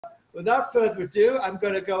without further ado, I'm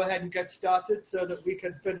going to go ahead and get started so that we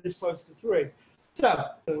can finish close to 3. So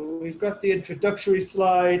we've got the introductory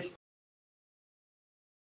slide.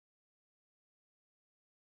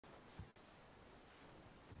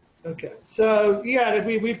 Okay, so yeah,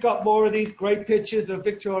 we've got more of these great pictures of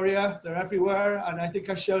Victoria. They're everywhere, and I think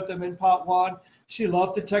I showed them in part 1. She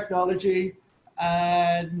loved the technology,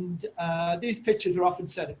 and these pictures are often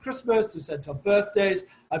sent at Christmas, they're sent on birthdays.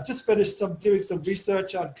 I've just finished doing some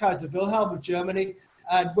research on Kaiser Wilhelm of Germany,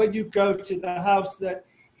 and when you go to the house that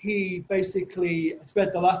he basically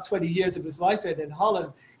spent the last 20 years of his life in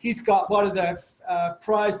Holland, he's got one of their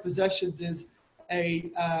prized possessions is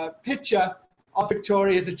a picture of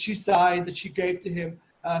Victoria that she signed, that she gave to him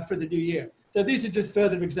for the new year. So these are just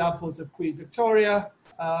further examples of Queen Victoria.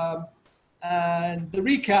 And the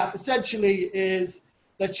recap essentially is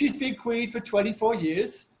that she's been queen for 24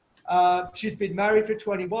 years. She's been married for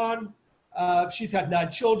 21. She's had 9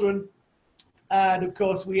 children. And of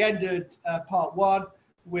course, we ended part 1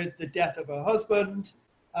 with the death of her husband.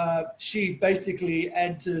 She basically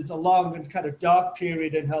enters a long and kind of dark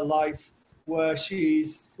period in her life where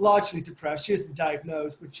she's largely depressed. She isn't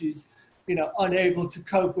diagnosed, but she's, unable to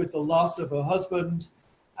cope with the loss of her husband.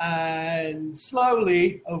 And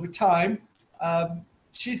slowly, over time,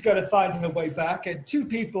 she's going to find her way back. And 2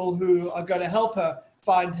 people who are going to help her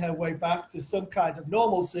find her way back to some kind of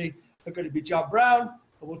normalcy are going to be John Brown,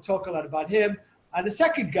 and we'll talk a lot about him. And the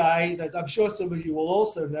second guy that I'm sure some of you will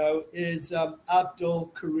also know is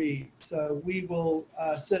Abdul Karim. So we will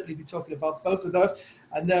certainly be talking about both of those.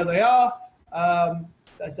 And there they are.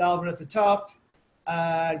 That's Albert at the top,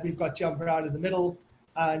 and we've got John Brown in the middle,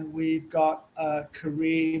 and we've got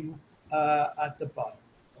Kareem at the bottom.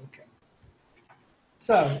 Okay.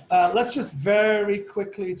 So let's just very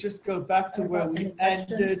quickly just go back to where we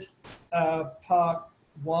ended part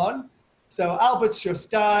 1. So Albert's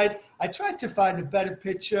just died. I tried to find a better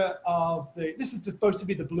picture of this is supposed to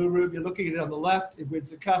be the blue room. You're looking at it on the left in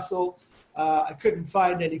Windsor Castle. I couldn't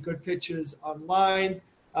find any good pictures online.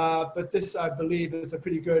 But this, I believe, is a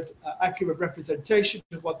pretty good, accurate representation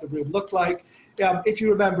of what the room looked like. If you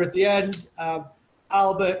remember at the end,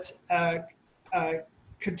 Albert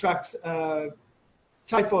contracts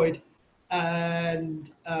typhoid,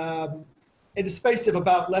 and in the space of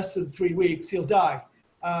about less than 3 weeks, he'll die.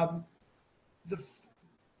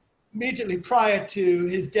 Immediately prior to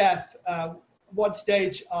his death, one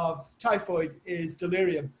stage of typhoid is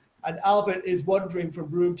delirium, and Albert is wandering from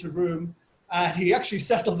room to room. And he actually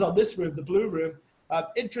settles on this room, the blue room.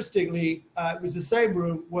 Interestingly, it was the same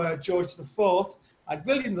room where George IV and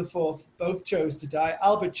William IV both chose to die.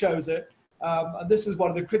 Albert chose it. And this was one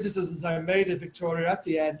of the criticisms I made of Victoria at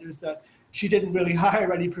the end, is that she didn't really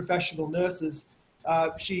hire any professional nurses.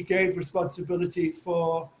 She gave responsibility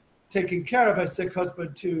for taking care of her sick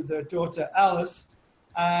husband to the daughter Alice.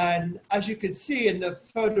 And as you can see in the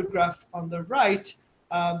photograph on the right,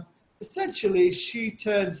 essentially, she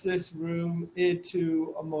turns this room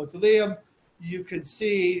into a mausoleum. You can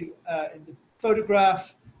see in the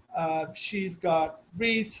photograph, she's got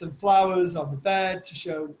wreaths and flowers on the bed to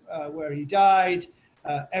show where he died.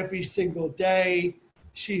 Every single day,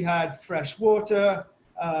 she had fresh water,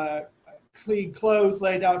 clean clothes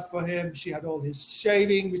laid out for him. She had all his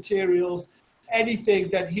shaving materials. Anything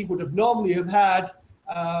that he would have normally have had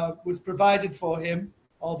was provided for him,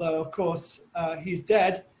 although, of course, he's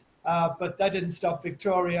dead. But that didn't stop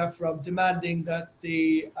Victoria from demanding that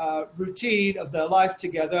the routine of their life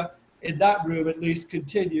together, in that room at least,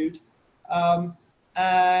 continued.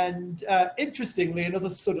 Interestingly, another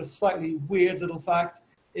sort of slightly weird little fact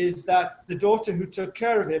is that the daughter who took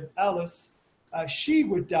care of him, Alice, she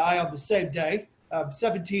would die on the same day,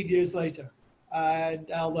 17 years later. And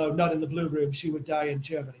although not in the blue room, she would die in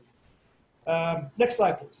Germany. Next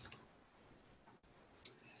slide, please.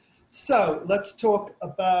 So let's talk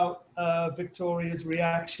about Victoria's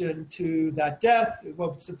reaction to that death. It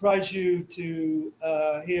won't surprise you to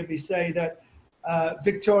hear me say that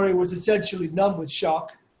Victoria was essentially numb with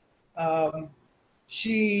shock.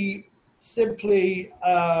 She simply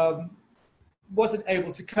wasn't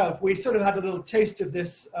able to cope. We sort of had a little taste of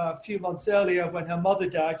this a few months earlier when her mother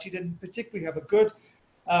died. She didn't particularly have a good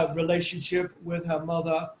relationship with her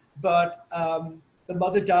mother, but the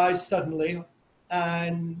mother dies suddenly.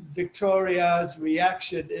 And Victoria's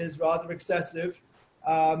reaction is rather excessive.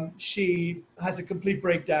 She has a complete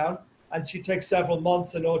breakdown, and she takes several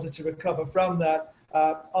months in order to recover from that.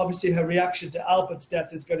 Obviously, her reaction to Albert's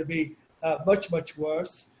death is going to be much, much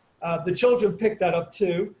worse. The children picked that up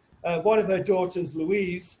too. One of her daughters,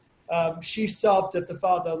 Louise, she sobbed at the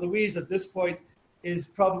father. Louise, at this point, is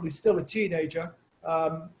probably still a teenager.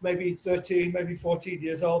 maybe 13, maybe 14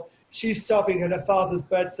 years old. She's sobbing at her father's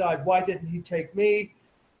bedside. Why didn't he take me?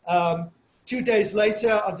 2 days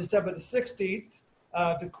later, on December the 16th,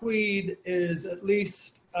 the Queen is at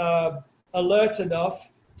least alert enough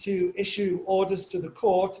to issue orders to the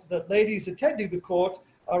court that ladies attending the court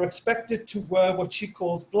are expected to wear what she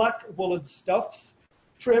calls black woolen stuffs,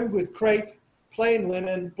 trimmed with crepe, plain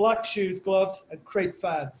linen, black shoes, gloves, and crepe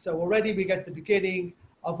fans. So already we get the beginning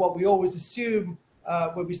of what we always assume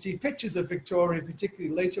when we see pictures of Victoria,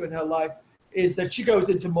 particularly later in her life, is that she goes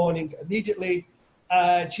into mourning immediately,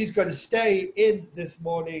 and she's going to stay in this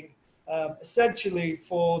mourning essentially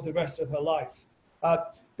for the rest of her life.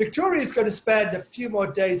 Victoria is going to spend a few more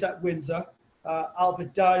days at Windsor.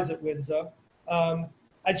 Albert dies at Windsor.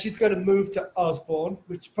 And she's going to move to Osborne,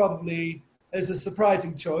 which probably is a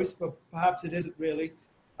surprising choice, but perhaps it isn't really.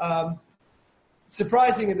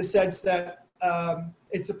 Surprising in the sense that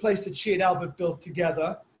it's a place that she and Albert built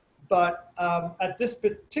together. But at this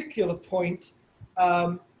particular point,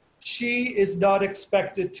 she is not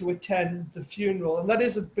expected to attend the funeral. And that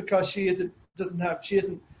isn't because she isn't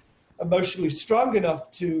emotionally strong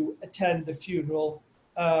enough to attend the funeral.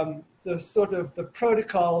 The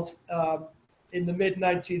protocol in the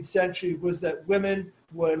mid-19th century was that women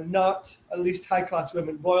were not, at least high-class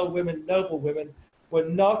women, royal women, noble women, were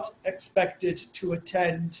not expected to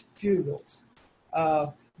attend funerals.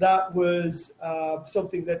 That was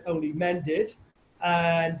something that only men did.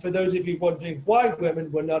 And for those of you wondering why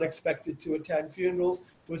women were not expected to attend funerals,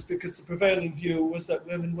 was because the prevailing view was that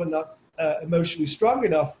women were not emotionally strong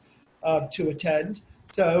enough to attend.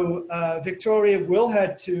 So Victoria will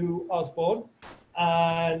head to Osborne,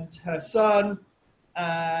 and her son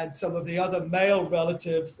and some of the other male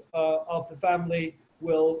relatives of the family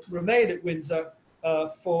will remain at Windsor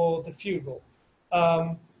for the funeral.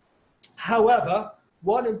 However,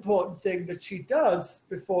 one important thing that she does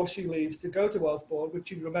before she leaves to go to Osborne,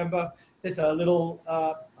 which you remember is a little,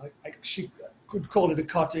 she could call it a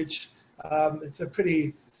cottage. It's a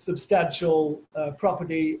pretty substantial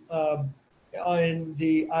property in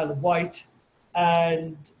the Isle of Wight.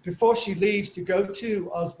 And before she leaves to go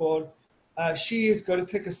to Osborne, she is going to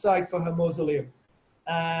pick a site for her mausoleum.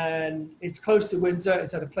 And it's close to Windsor.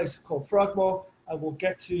 It's at a place called Frogmore. And we'll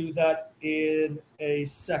get to that in a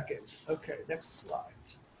second. Okay, next slide.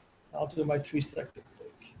 I'll do my 3-second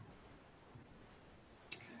thing.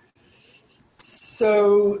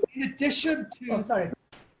 So in addition to... Oh, sorry.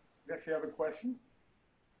 You actually have a question?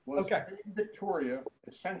 Was okay. Victoria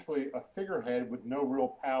essentially a figurehead with no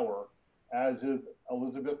real power, as is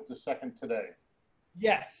Elizabeth II today?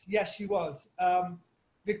 Yes, she was.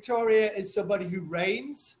 Victoria is somebody who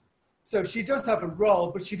reigns. So she does have a role,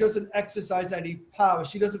 but she doesn't exercise any power.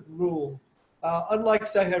 She doesn't rule. Unlike,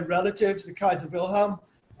 say, her relatives, the Kaiser Wilhelm,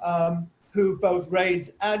 who both reigns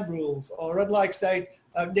and rules, or unlike, say,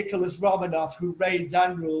 Nicholas Romanov, who reigns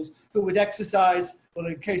and rules, who would exercise, well,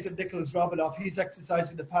 in the case of Nicholas Romanov, he's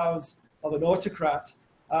exercising the powers of an autocrat.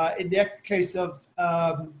 In the case of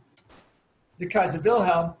the Kaiser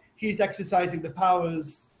Wilhelm, he's exercising the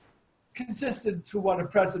powers consistent to what a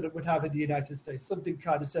president would have in the United States, something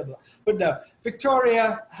kind of similar. But no,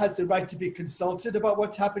 Victoria has the right to be consulted about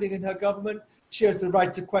what's happening in her government. She has the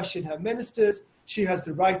right to question her ministers. She has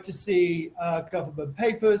the right to see government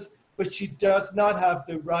papers, but she does not have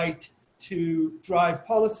the right to drive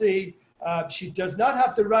policy. She does not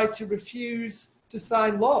have the right to refuse to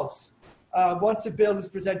sign laws. Once a bill is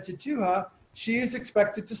presented to her, she is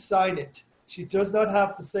expected to sign it. She does not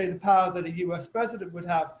have to say the power that a US president would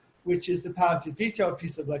have, which is the power to veto a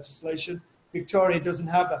piece of legislation. Victoria doesn't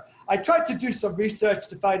have that. I tried to do some research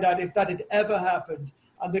to find out if that had ever happened.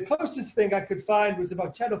 And the closest thing I could find was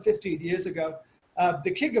about 10 or 15 years ago.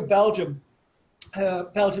 The King of Belgium,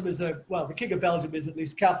 the King of Belgium is at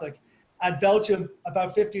least Catholic. And Belgium,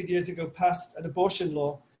 about 15 years ago, passed an abortion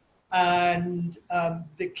law. And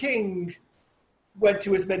the king went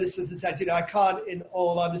to his ministers and said, I can't, in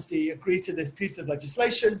all honesty, agree to this piece of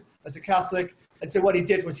legislation as a Catholic. And so what he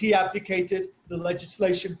did was he abdicated, the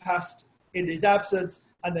legislation passed in his absence,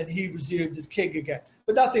 and then he resumed as king again.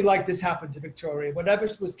 But nothing like this happened to Victoria. Whatever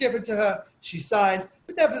was given to her, she signed.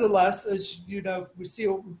 But nevertheless, as you know, we see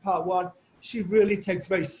in part one, she really takes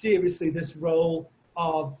very seriously this role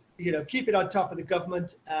of, keeping on top of the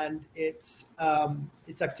government and its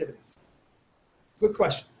activities. Good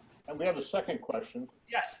question. And we have a second question.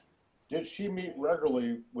 Yes. Did she meet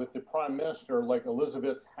regularly with the prime minister like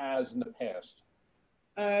Elizabeth has in the past?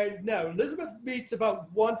 No, Elizabeth meets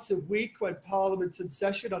about once a week when Parliament's in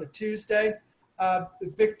session on a Tuesday.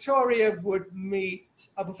 Victoria would meet,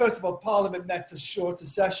 first of all, Parliament met for shorter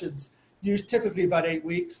sessions, typically about 8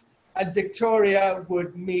 weeks. and Victoria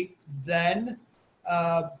would meet then,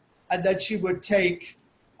 and then she would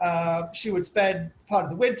spend part of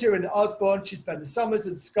the winter in Osborne, she'd spend the summers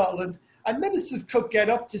in Scotland, and ministers could get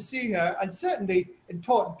up to see her, and certainly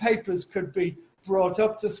important papers could be brought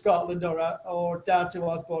up to Scotland or down to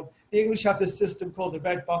Osborne. The English have this system called the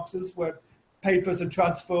red boxes, where papers are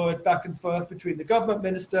transferred back and forth between the government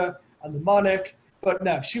minister and the monarch, but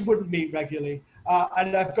no, she wouldn't meet regularly.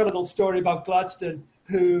 And I've got a little story about Gladstone,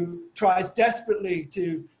 who tries desperately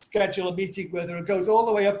to schedule a meeting with her and goes all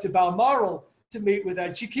the way up to Balmoral to meet with her.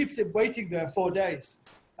 And she keeps him waiting there 4 days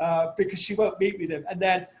because she won't meet with him. And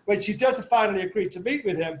then when she does finally agree to meet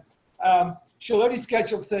with him, she'll only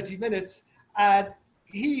schedule 30 minutes. And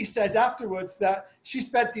he says afterwards that she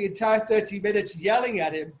spent the entire 30 minutes yelling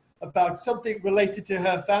at him about something related to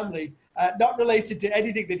her family, not related to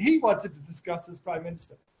anything that he wanted to discuss as Prime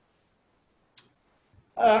Minister.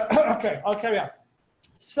 Okay, I'll carry on.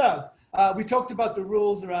 So we talked about the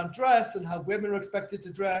rules around dress and how women are expected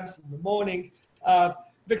to dress and the mourning.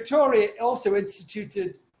 Victoria also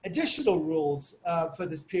instituted additional rules for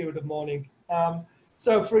this period of mourning.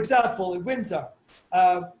 So, for example, in Windsor,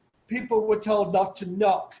 people were told not to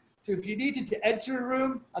knock. So if you needed to enter a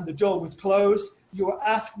room and the door was closed, you were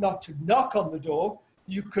asked not to knock on the door.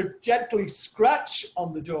 You could gently scratch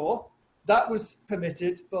on the door. That was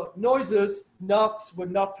permitted, but noises, knocks were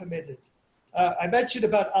not permitted. I mentioned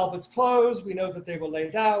about Albert's clothes. We know that they were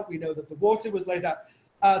laid out. We know that the water was laid out.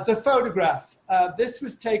 The photograph, this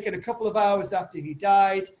was taken a couple of hours after he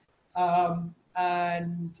died.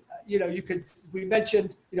 And, you know, we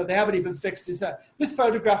mentioned, you know, they haven't even fixed his hair. This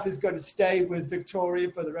photograph is going to stay with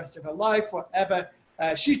Victoria for the rest of her life, whatever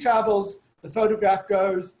she travels, the photograph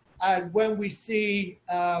goes. And when we see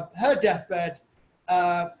her deathbed,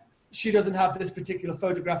 she doesn't have this particular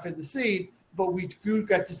photograph in the scene, but we do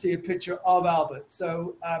get to see a picture of Albert.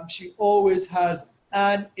 So she always has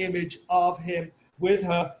an image of him with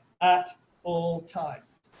her at all times.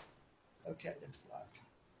 Okay, next slide.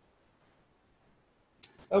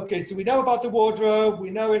 Okay, so we know about the wardrobe. We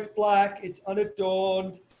know it's black, it's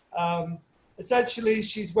unadorned. Essentially,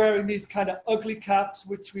 she's wearing these kind of ugly caps,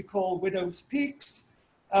 which we call widow's peaks.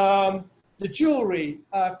 The jewelry,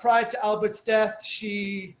 prior to Albert's death,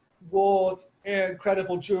 she wore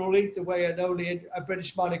incredible jewelry, the way only a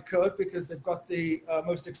British monarch could, because they've got the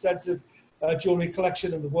most extensive jewelry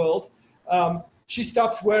collection in the world. She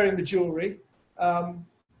stops wearing the jewelry,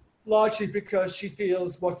 largely because she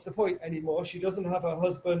feels, what's the point anymore? She doesn't have a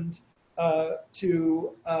husband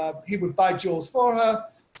he would buy jewels for her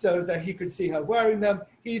so that he could see her wearing them.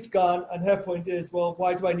 He's gone, and her point is, well,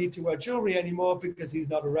 why do I need to wear jewelry anymore? Because he's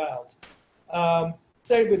not around.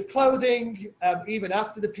 Same with clothing. Even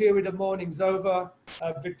after the period of mourning's over,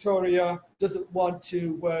 Victoria doesn't want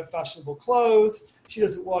to wear fashionable clothes. She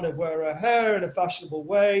doesn't want to wear her hair in a fashionable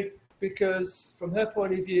way because, from her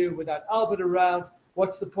point of view, without Albert around,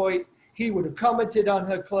 what's the point? He would have commented on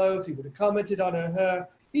her clothes. He would have commented on her hair.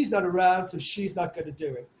 He's not around, so she's not going to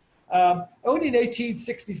do it. Only in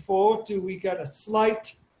 1864 do we get a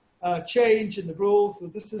slight change in the rules. So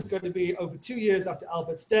this is going to be over 2 years after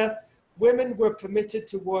Albert's death. Women were permitted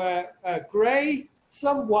to wear grey,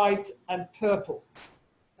 some white, and purple.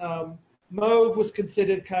 Mauve was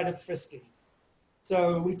considered kind of frisky.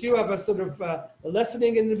 So we do have a sort of a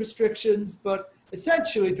lessening in the restrictions, but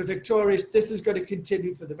essentially for Victoria, this is going to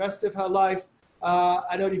continue for the rest of her life.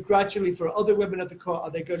 And only gradually for other women at the court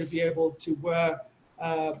are they going to be able to wear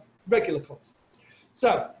regular clothes.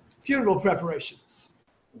 So, funeral preparations.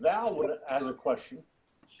 Val has a question.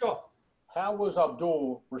 Sure. How was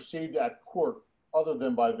Abdul received at court other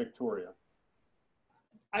than by Victoria?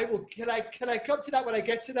 Can I come to that when I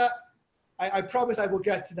get to that? I promise I will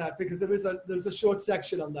get to that because there's a short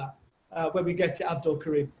section on that when we get to Abdul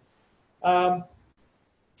Karim.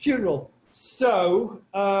 Funeral. So,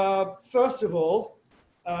 first of all,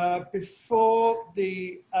 before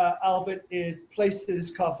the Albert is placed in his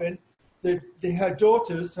coffin, her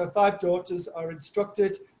daughters, her 5 daughters, are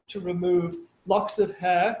instructed to remove locks of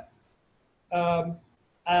hair, their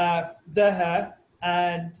hair,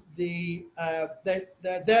 and their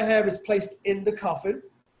hair is placed in the coffin.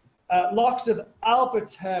 Locks of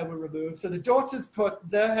Albert's hair were removed. So the daughters put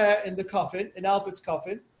their hair in the coffin, in Albert's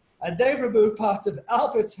coffin, and they remove part of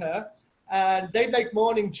Albert's hair, and they make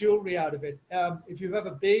mourning jewelry out of it. If you've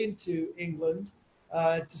ever been to England,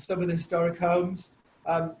 to some of the historic homes,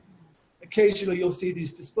 occasionally you'll see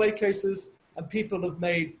these display cases, and people have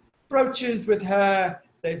made brooches with hair.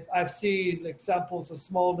 I've seen examples of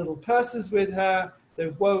small little purses with hair.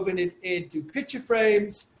 They've woven it into picture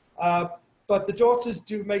frames. But the daughters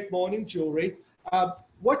do make mourning jewelry.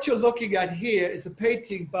 what you're looking at here is a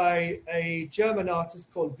painting by a German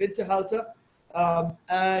artist called Winterhalter.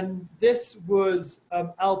 And this was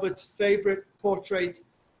Albert's favorite portrait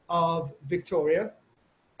of Victoria.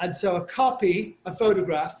 And so a copy, a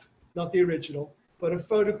photograph, not the original, but a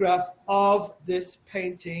photograph of this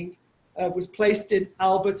painting was placed in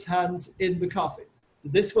Albert's hands in the coffin.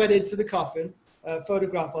 This went into the coffin, a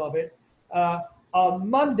photograph of it. On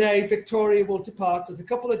Monday, Victoria will depart. So it's a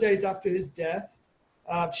couple of days after his death.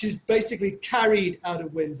 She's basically carried out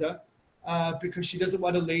of Windsor because she doesn't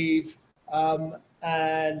want to leave.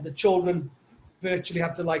 And the children virtually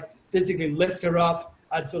have to like physically lift her up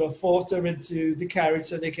and sort of force her into the carriage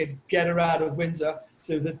so they can get her out of Windsor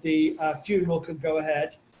so that the funeral can go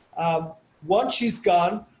ahead. Once she's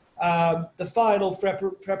gone, the final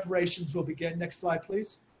preparations will begin. Next slide,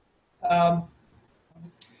 please.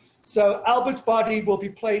 So Albert's body will be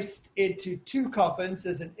placed into two coffins.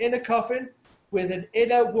 There's an inner coffin with an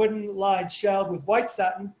inner wooden lined shell with white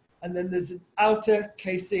satin, and then there's an outer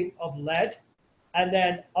casing of lead. And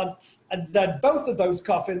then both of those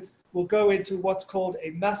coffins will go into what's called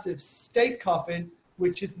a massive state coffin,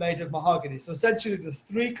 which is made of mahogany. So essentially there's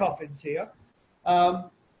three coffins here.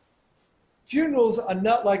 Funerals are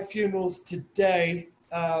not like funerals today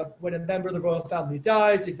when a member of the royal family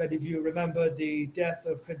dies. If any of you remember the death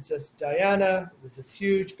of Princess Diana, it was this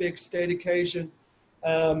huge, big state occasion.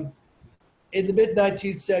 In the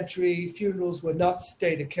mid-19th century, funerals were not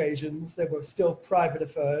state occasions. They were still private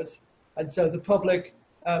affairs. And so the public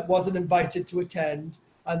wasn't invited to attend,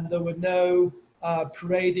 and there were no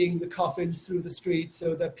parading the coffins through the streets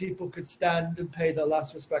so that people could stand and pay their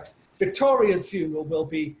last respects. Victoria's funeral will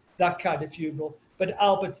be that kind of funeral, but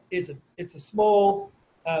Albert's isn't. It's a small,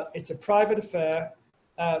 it's a private affair.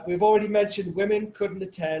 We've already mentioned women couldn't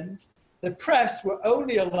attend. The press were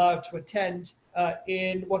only allowed to attend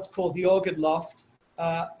in what's called the organ loft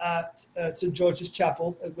at St. George's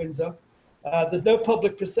Chapel at Windsor. There's no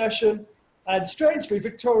public procession. And strangely,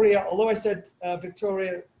 Victoria, although I said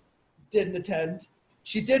Victoria didn't attend,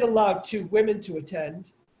 she did allow two women to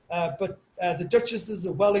attend, but the Duchesses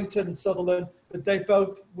of Wellington and Sutherland, but they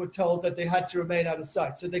both were told that they had to remain out of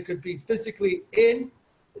sight. So they could be physically in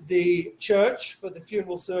the church for the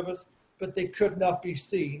funeral service, but they could not be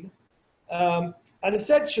seen. And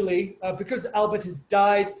essentially, because Albert has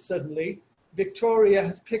died suddenly, Victoria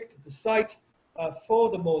has picked the site for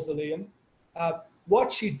the mausoleum.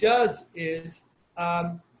 What she does is,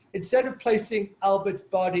 instead of placing Albert's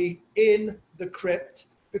body in the crypt,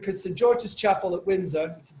 because St. George's Chapel at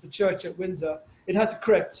Windsor, which is the church at Windsor, it has a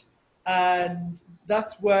crypt, and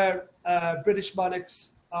that's where British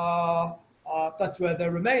monarchs are, that's where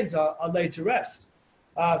their remains are laid to rest.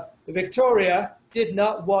 Victoria did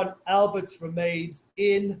not want Albert's remains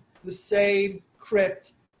in the same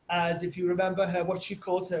crypt as, if you remember her, what she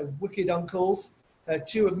calls her wicked uncles, her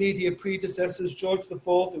two immediate predecessors, George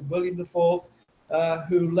IV and William IV,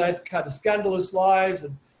 who led kind of scandalous lives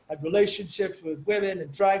and had relationships with women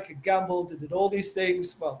and drank and gambled and did all these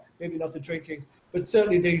things. Well, maybe not the drinking, but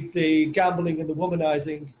certainly the gambling and the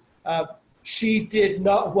womanizing. She did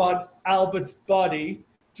not want Albert's body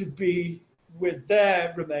to be with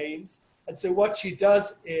their remains. And so what she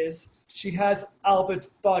does is she has Albert's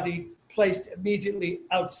body placed immediately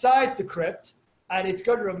outside the crypt, and it's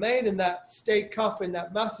going to remain in that state coffin,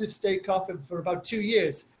 that massive state coffin, for about 2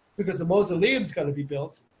 years because the mausoleum's going to be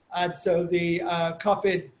built. And so the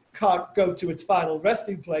coffin can't go to its final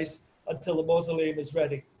resting place until the mausoleum is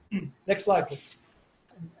ready. Next slide, please.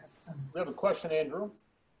 We have a question, Andrew.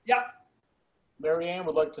 Yeah. Mary Ann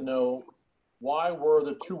would like to know, why were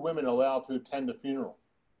the two women allowed to attend the funeral?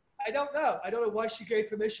 I don't know. I don't know why she gave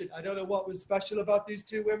permission. I don't know what was special about these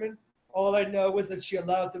two women. All I know was that she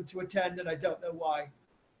allowed them to attend, and I don't know why.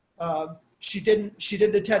 She didn't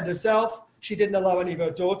attend herself. She didn't allow any of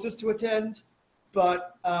her daughters to attend,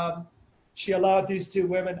 but she allowed these two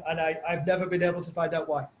women, and I've never been able to find out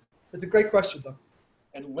why. It's a great question, though.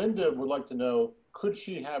 And Linda would like to know, could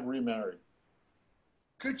she have remarried?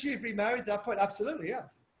 Could she have remarried at that point? Absolutely, yeah.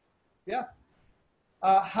 Yeah.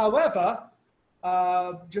 However,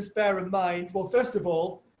 just bear in mind, well, first of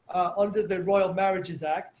all, under the Royal Marriages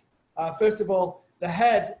Act, first of all, the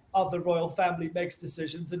head of the royal family makes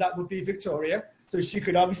decisions, and that would be Victoria. So she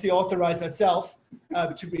could obviously authorize herself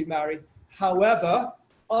to remarry. However,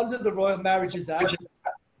 under the Royal Marriages Act, if she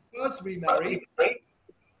does remarry,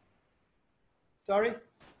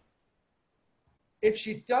 if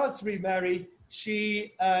she does remarry,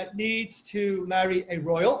 she needs to marry a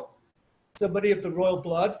royal, somebody of the royal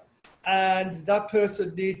blood, and that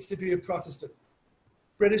person needs to be a Protestant.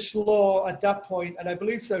 British law at that point, and I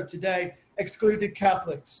believe so today, excluded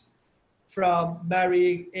Catholics from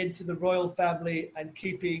marrying into the royal family and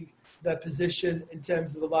keeping their position in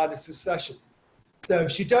terms of the line of succession. So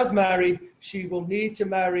if she does marry, she will need to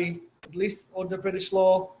marry, at least under British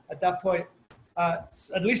law at that point,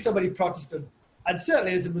 at least somebody Protestant, and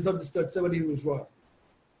certainly, as it was understood, somebody who was royal.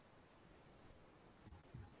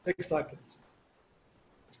 Next slide, please.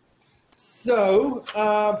 So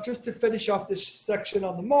just to finish off this section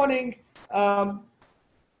on the mourning,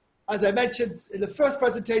 as I mentioned in the first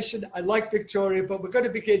presentation, I like Victoria, but we're going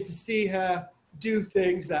to begin to see her do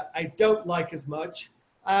things that I don't like as much.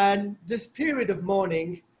 And this period of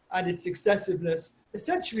mourning and its excessiveness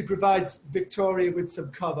essentially provides Victoria with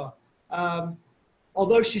some cover.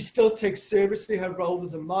 Although she still takes seriously her role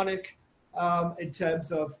as a monarch in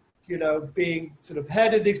terms of, you know, being sort of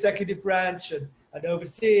head of the executive branch and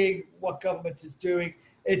overseeing what government is doing,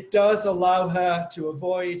 it does allow her to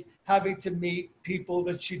avoid having to meet people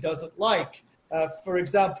that she doesn't like. For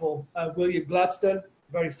example, William Gladstone,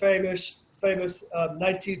 very famous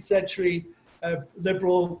 19th century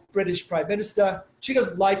liberal British prime minister. She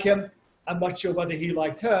doesn't like him. I'm not sure whether he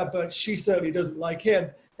liked her, but she certainly doesn't like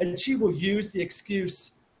him. And she will use the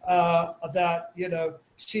excuse that, you know,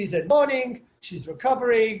 she's in mourning, she's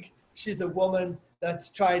recovering, she's a woman that's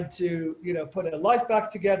trying to, you know, put her life back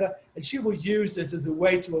together. And she will use this as a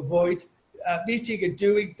way to avoid meeting and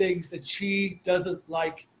doing things that she doesn't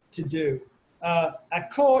like to do.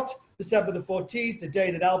 At court, December the 14th, the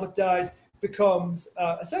day that Albert dies, becomes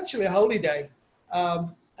essentially a holy day.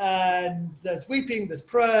 And there's weeping, there's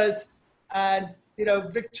prayers, and, you know,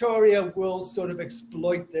 Victoria will sort of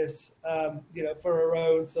exploit this, you know, for her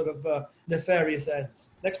own sort of nefarious ends.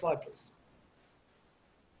 Next slide, please.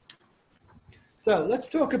 So let's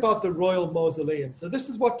talk about the Royal Mausoleum. So this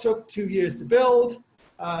is what took 2 years to build.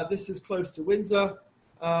 This is close to Windsor.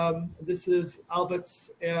 This is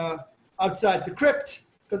Albert's outside the crypt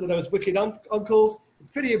because of those wicked uncles. It's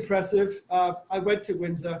pretty impressive. I went to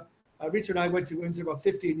Windsor. Rita and I went to Windsor about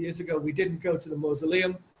 15 years ago. We didn't go to the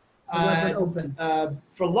mausoleum. It wasn't open.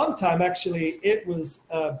 For a long time, actually, it was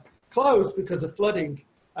closed because of flooding.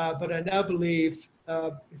 But I now believe,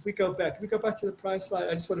 if we go back, can we go back to the prior slide?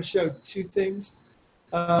 I just want to show two things.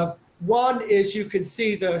 One is you can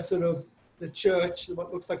see the sort of the church,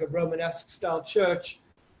 what looks like a Romanesque style church.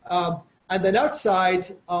 And then outside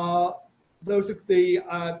are those are the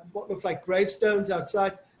what look like gravestones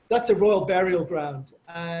outside. That's a royal burial ground.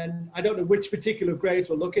 And I don't know which particular graves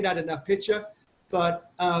we're looking at in that picture,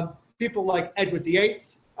 but people like Edward VIII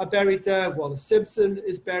are buried there. Wallace Simpson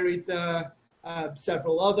is buried there.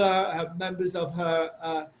 Several other members of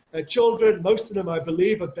her children, most of them, I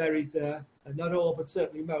believe, are buried there. Not all, but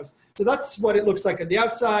certainly most. So that's what it looks like on the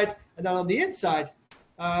outside. And then on the inside,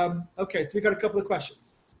 okay, so we got a couple of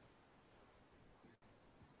questions.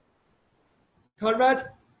 Conrad?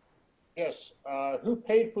 Yes. Who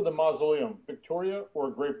paid for the mausoleum, Victoria or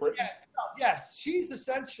Great Britain? Yeah, yes, she's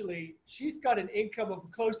got an income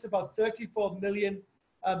of close to about $34 million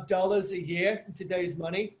a year in today's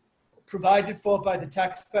money, provided for by the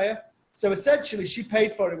taxpayer. So essentially, she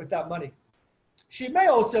paid for it with that money. She may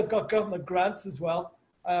also have got government grants as well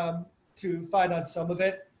to finance some of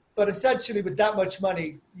it. But essentially, with that much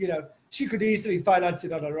money, you know, she could easily finance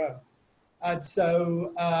it on her own. And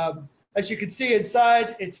so, as you can see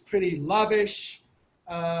inside, it's pretty lavish.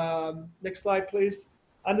 Next slide, please.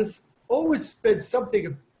 And there's always been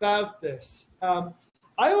something about this. I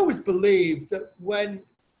always believed that when,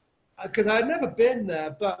 because I've never been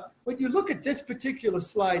there, but when you look at this particular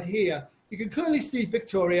slide here, you can clearly see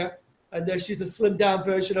Victoria, and there she's a slimmed down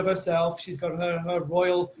version of herself. She's got her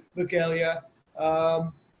royal regalia.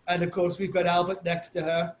 And of course, we've got Albert next to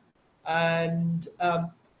her. And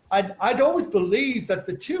I'd always believed that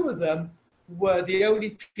the two of them were the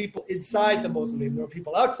only people inside the mausoleum. There were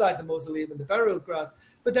people outside the mausoleum in the burial grounds.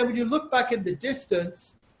 But then when you look back in the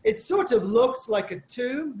distance, it sort of looks like a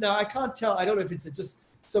tomb. Now, I can't tell. I don't know if it's just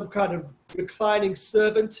some kind of reclining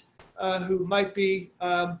servant who might be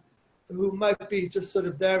just sort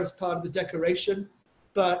of there as part of the decoration.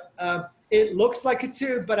 But it looks like a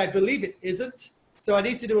tomb, but I believe it isn't. So I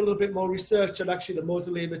need to do a little bit more research on actually the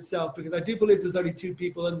mausoleum itself, because I do believe there's only two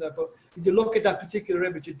people in there. But when you look at that particular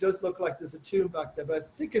image, it does look like there's a tomb back there. But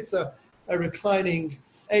I think it's a reclining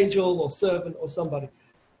angel or servant or somebody.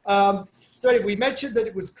 So anyway, we mentioned that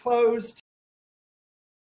it was closed.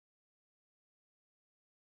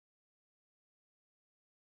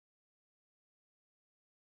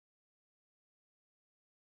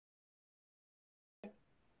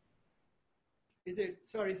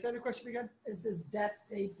 Sorry, say the question again? Is his death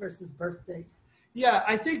date versus birth date? Yeah,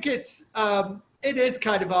 I think it is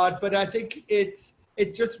kind of odd, but I think it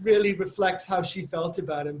just really reflects how she felt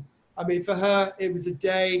about him. I mean, for her, it was a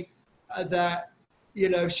day that, you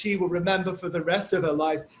know, she will remember for the rest of her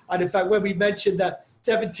life. And in fact, when we mentioned that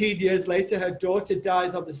 17 years later, her daughter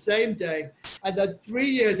dies on the same day, and then 3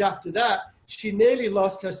 years after that, she nearly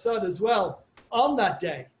lost her son as well on that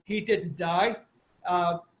day. He didn't die,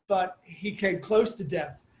 but he came close to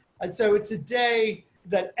death. And so it's a day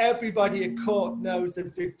that everybody at court knows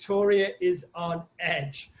that Victoria is on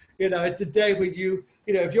edge. You know, it's a day when you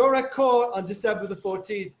know, if you're at court on December the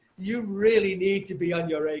 14th, you really need to be on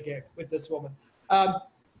your A game with this woman.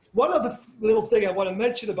 One other little thing I want to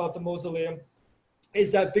mention about the mausoleum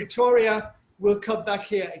is that Victoria will come back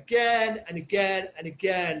here again and again and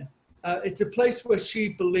again. It's a place where she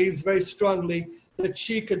believes very strongly that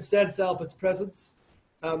she can sense Albert's presence.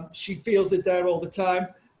 She feels it there all the time.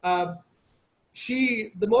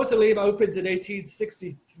 The mausoleum opens in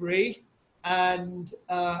 1863, and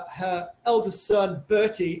her eldest son,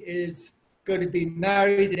 Bertie, is going to be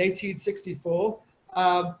married in 1864.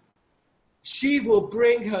 She will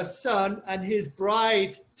bring her son and his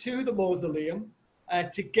bride to the mausoleum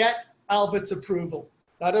to get Albert's approval.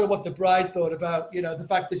 I don't know what the bride thought about, you know, the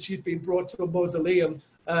fact that she'd been brought to a mausoleum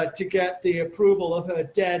to get the approval of her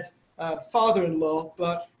dead father-in-law,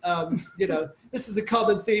 but you know, this is a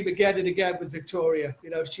common theme again and again with Victoria. You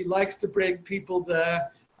know, she likes to bring people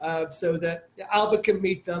there so that Albert can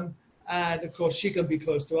meet them, and of course she can be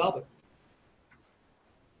close to Albert.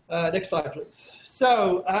 Next slide, please.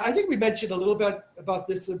 So I think we mentioned a little bit about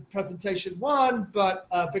this in presentation one, but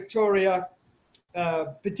Victoria,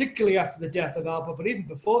 particularly after the death of Albert, but even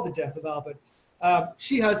before the death of Albert,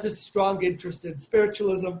 she has this strong interest in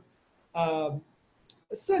spiritualism,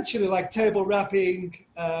 essentially like table rapping.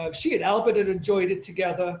 She and Albert had enjoyed it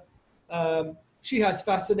together. She has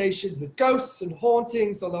fascinations with ghosts and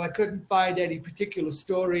hauntings, although I couldn't find any particular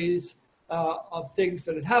stories of things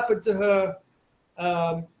that had happened to her.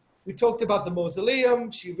 We talked about the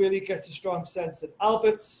mausoleum. She really gets a strong sense that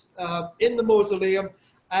Albert's in the mausoleum,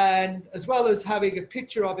 and as well as having a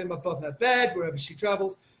picture of him above her bed wherever she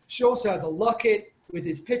travels, she also has a locket with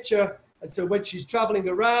his picture. And so when she's traveling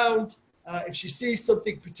around, if she sees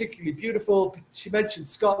something particularly beautiful, she mentioned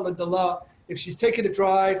Scotland a lot, if she's taking a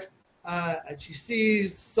drive and she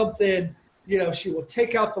sees something, you know, she will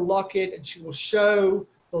take out the locket and she will show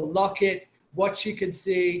the locket what she can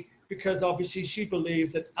see, because obviously she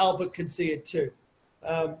believes that Albert can see it too.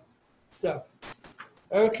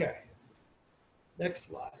 Okay, next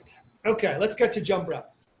slide. Okay, let's get to John Brown.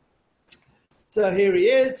 So here he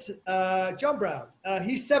is, John Brown.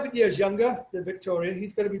 He's 7 years younger than Victoria.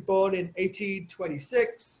 He's going to be born in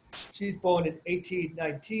 1826. She's born in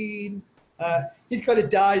 1819. He's going to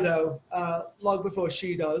die, though, long before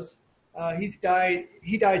she does. He dies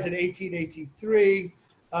in 1883.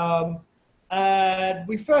 And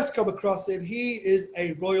we first come across him. He is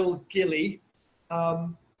a royal gillie.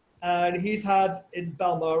 And he's had in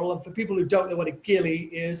Balmoral. And for people who don't know what a gillie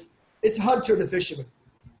is, it's a hunter and a fisherman.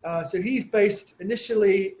 So he's based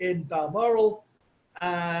initially in Balmoral,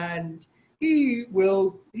 and he's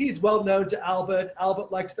well known to Albert.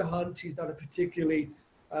 Albert likes to hunt. He's not a particularly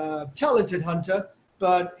talented hunter,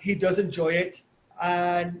 but he does enjoy it.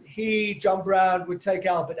 And John Brown, would take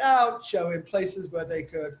Albert out, show him places where they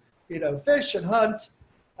could, you know, fish and hunt.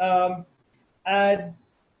 And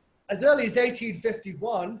as early as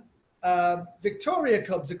 1851, Victoria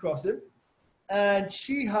comes across him, and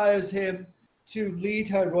she hires him to lead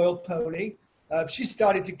her royal pony. She's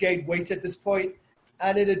starting to gain weight at this point,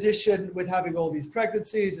 and in addition, with having all these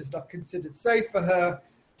pregnancies, it's not considered safe for her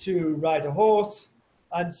to ride a horse,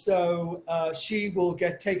 and so she will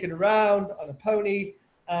get taken around on a pony,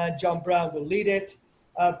 and John Brown will lead it.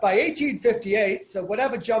 By 1858, so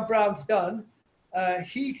whatever John Brown's done,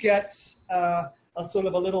 he gets a sort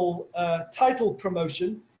of a little title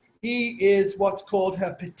promotion. He is what's called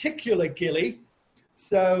her particular gillie.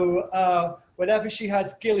 So whenever she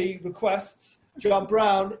has gillie requests, John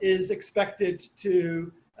Brown is expected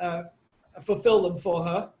to fulfill them for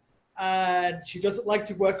her. And she doesn't like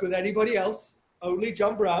to work with anybody else, only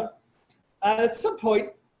John Brown. And at some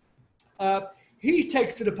point, he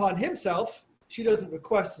takes it upon himself. She doesn't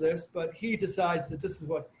request this, but he decides that this is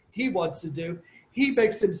what he wants to do. He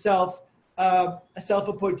makes himself a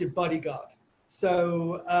self-appointed bodyguard.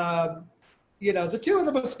 So, you know, the two of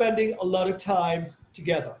them are spending a lot of time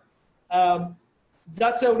together.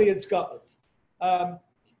 That's only in Scotland.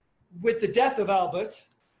 With the death of Albert,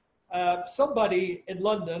 somebody in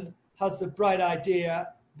London has the bright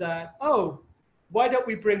idea that, oh, why don't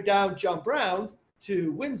we bring down John Brown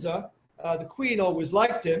to Windsor? The Queen always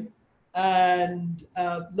liked him. And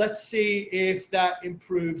let's see if that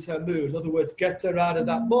improves her mood. In other words, gets her out of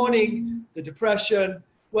that mourning, the depression,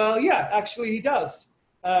 Well, yeah, actually he does.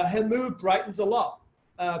 Her mood brightens a lot.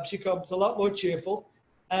 She becomes a lot more cheerful.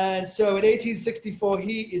 And so in 1864,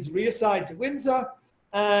 he is reassigned to Windsor,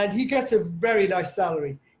 and he gets a very nice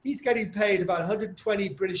salary. He's getting paid about 120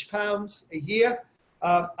 British pounds a year.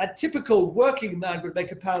 A typical working man would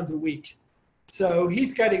make £1 a week. So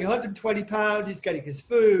he's getting 120 pounds, he's getting his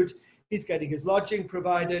food, he's getting his lodging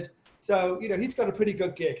provided. So, you know, he's got a pretty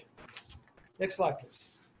good gig. Next slide,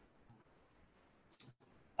 please.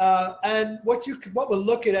 And what we're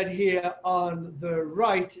looking at here on the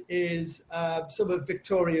right is some of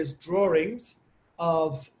Victoria's drawings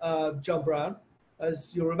of John Brown.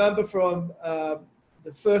 As you'll remember from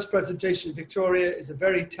the first presentation, Victoria is a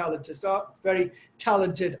very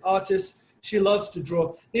talented artist. She loves to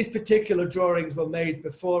draw. These particular drawings were made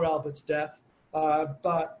before Albert's death,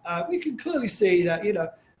 but we can clearly see that, you know,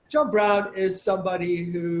 John Brown is somebody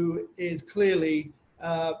who is clearly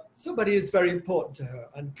somebody is very important to her,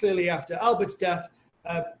 and clearly after Albert's death,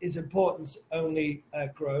 his importance only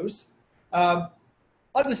grows.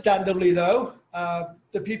 Understandably, though,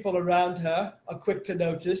 the people around her are quick to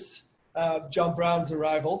notice John Brown's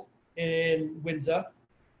arrival in Windsor,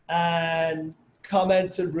 and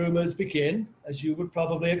comments and rumors begin, as you would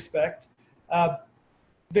probably expect.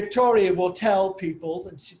 Victoria will tell people,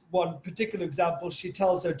 and one particular example, she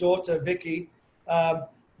tells her daughter, Vicky,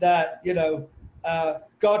 that, you know,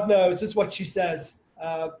 God knows, this is what she says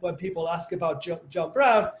when people ask about John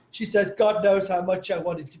Brown. She says, God knows how much I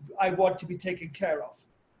want to be taken care of.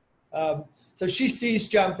 So she sees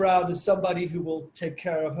John Brown as somebody who will take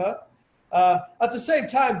care of her. At the same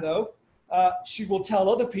time, though, she will tell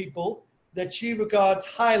other people that she regards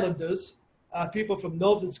Highlanders, people from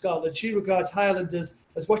northern Scotland, she regards Highlanders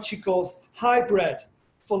as what she calls highbred,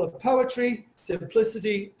 full of poetry,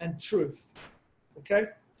 simplicity, and truth. Okay?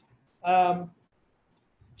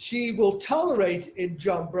 She will tolerate in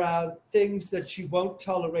John Brown things that she won't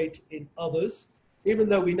tolerate in others. Even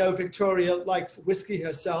though we know Victoria likes whiskey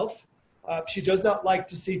herself, she does not like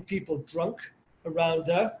to see people drunk around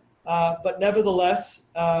her. But nevertheless,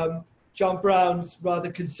 John Brown's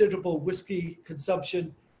rather considerable whiskey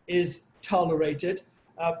consumption is tolerated.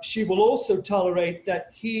 She will also tolerate that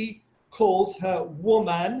he calls her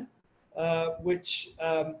woman, which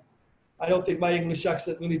I don't think my English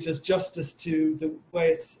accent really does justice to the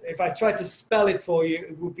way it's. If I tried to spell it for you,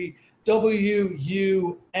 it would be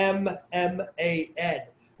W-U-M-M-A-N.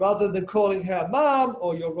 Rather than calling her ma'am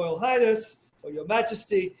or your Royal Highness or your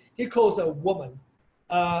Majesty, he calls her woman.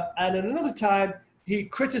 And at another time, he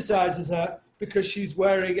criticizes her because she's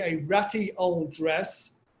wearing a ratty old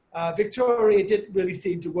dress. Victoria didn't really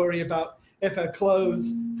seem to worry about if her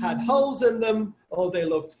clothes had holes in them or they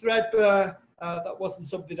looked threadbare. That wasn't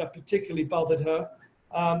something that particularly bothered her.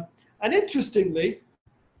 And interestingly,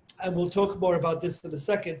 and we'll talk more about this in a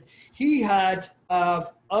second, he had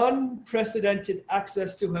unprecedented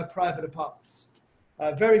access to her private apartments.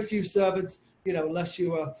 Very few servants, you know, unless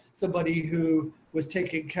you were somebody who was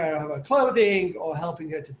taking care of her clothing or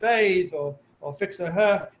helping her to bathe or fix her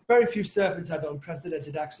hair. Very few servants had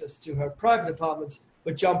unprecedented access to her private apartments,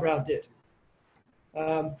 but John Brown did.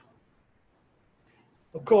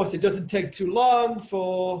 Of course, it doesn't take too long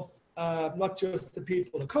for not just the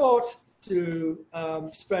people at court to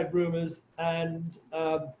spread rumors, and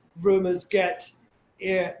rumors get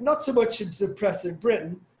not so much into the press in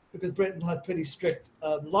Britain, because Britain has pretty strict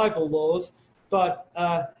libel laws, but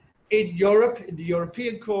in Europe, in the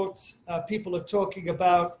European courts, people are talking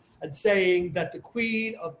about and saying that the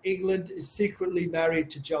Queen of England is secretly married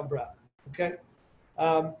to John Brown, okay?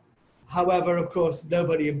 However, of course,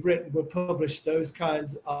 nobody in Britain will publish those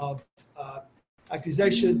kinds of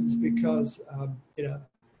accusations because, you know,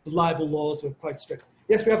 the libel laws were quite strict.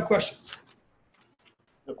 Yes, we have a question.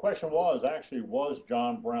 The question was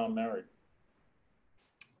John Brown married?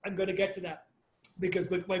 I'm going to get to that because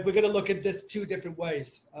we're going to look at this two different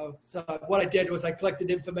ways. So what I did was I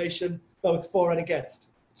collected information both for and against.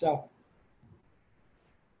 So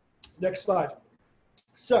next slide.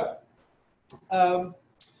 So I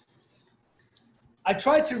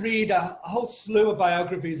tried to read a whole slew of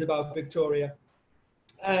biographies about Victoria.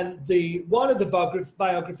 And one of the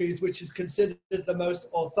biographies, which is considered the most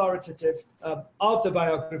authoritative of the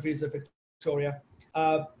biographies of Victoria,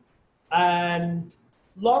 and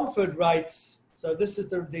Longford writes, so this is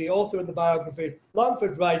the author of the biography,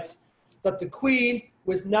 Longford writes that the Queen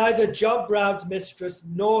was neither John Brown's mistress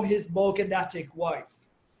nor his morganatic wife.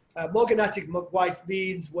 Morganatic wife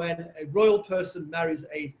means when a royal person marries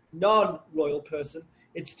a non-royal person.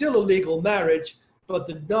 It's still a legal marriage, but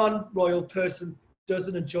the non-royal person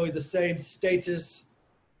doesn't enjoy the same status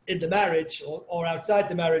in the marriage or outside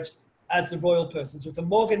the marriage as the royal person. So it's a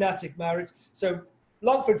morganatic marriage. So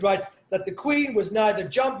Longford writes that the Queen was neither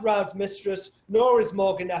John Brown's mistress nor his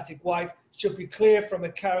morganatic wife, should be clear from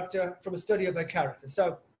a study of her character.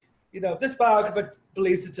 So, this biographer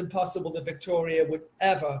believes it's impossible that Victoria would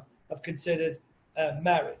ever have considered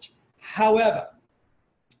marriage. However,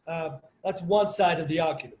 that's one side of the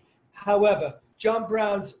argument. However, John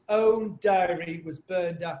Brown's own diary was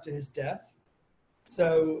burned after his death.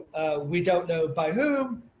 So we don't know by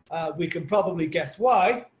whom. We can probably guess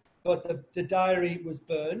why, but the diary was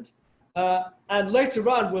burned. And later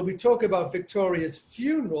on, when we talk about Victoria's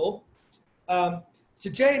funeral, Sir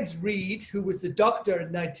James Reed, who was the doctor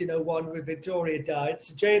in 1901 when Victoria died,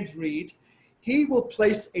 Sir James Reed, he will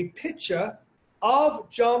place a picture of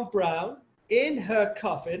John Brown in her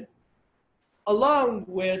coffin along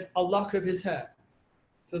with a lock of his hair.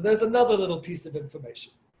 So there's another little piece of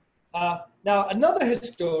information. Now, another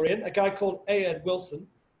historian, a guy called A.N. Wilson,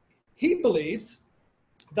 he believes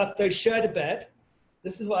that they shared a bed.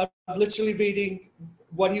 This is what I'm literally reading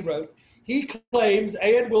what he wrote. He claims,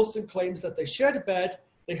 A.N. Wilson claims that they shared a bed,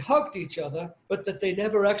 they hugged each other, but that they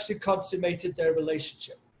never actually consummated their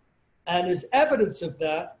relationship. And as evidence of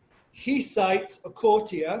that, he cites a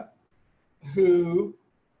courtier who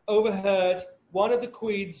overheard one of the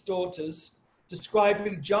Queen's daughters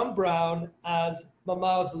describing John Brown as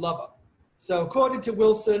Mama's lover. So according to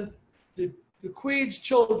Wilson, the Queen's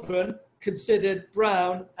children considered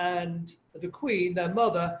Brown and the Queen, their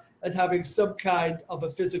mother, as having some kind of a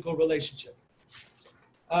physical relationship.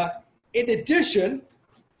 In addition,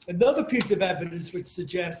 another piece of evidence which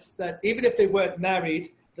suggests that even if they weren't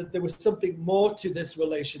married, that there was something more to this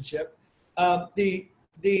relationship. The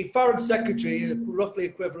Foreign Secretary, roughly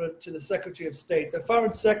equivalent to the Secretary of State, the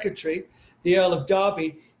Foreign Secretary, the Earl of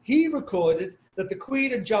Derby, he recorded that the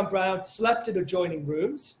Queen and John Brown slept in adjoining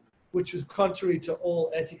rooms, which was contrary to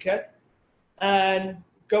all etiquette. And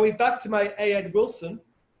going back to my A.N. Wilson,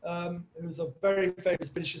 who's a very famous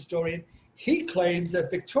British historian, he claims that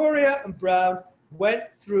Victoria and Brown went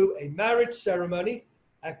through a marriage ceremony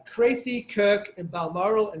at Crathie Kirk in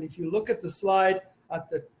Balmoral. And if you look at the slide at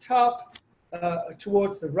the top,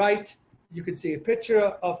 towards the right, you can see a picture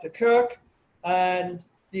of the kirk, and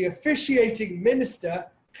the officiating minister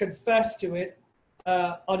confessed to it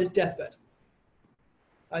on his deathbed.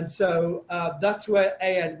 And so that's where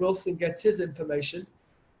A.N. Wilson gets his information.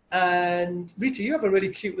 And Rita, you have a really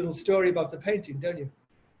cute little story about the painting, don't you?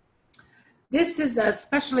 This is a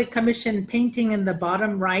specially commissioned painting in the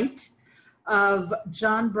bottom right of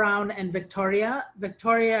John Brown and Victoria.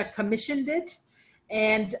 Victoria commissioned it,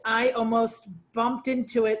 and I almost bumped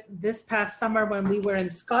into it this past summer when we were in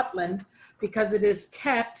Scotland, because it is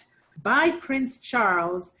kept by Prince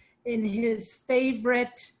Charles in his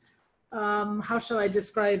favorite, how shall I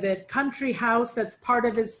describe it, country house that's part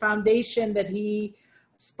of his foundation that he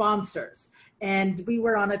sponsors. And we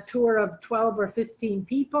were on a tour of 12 or 15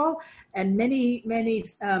 people, and many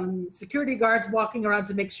security guards walking around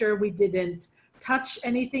to make sure we didn't touch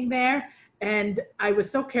anything there. And I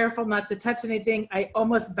was so careful not to touch anything, I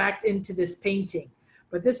almost backed into this painting.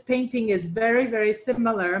 But this painting is very, very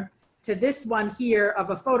similar to this one here of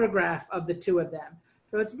a photograph of the two of them.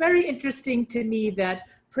 So it's very interesting to me that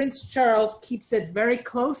Prince Charles keeps it very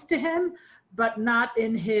close to him, but not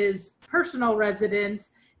in his personal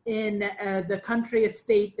residence in the country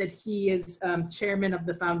estate that he is chairman of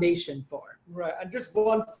the foundation for. Right, and just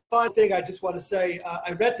one final thing I just want to say,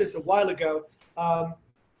 I read this a while ago.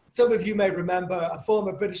 Some of you may remember a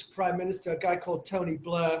former British Prime Minister, a guy called Tony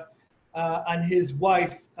Blair, and his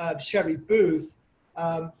wife, Sherry Booth.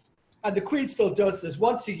 And the Queen still does this.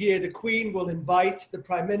 Once a year, the Queen will invite the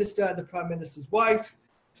Prime Minister and the Prime Minister's wife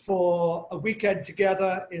for a weekend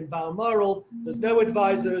together in Balmoral. There's no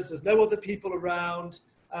advisors, there's no other people around.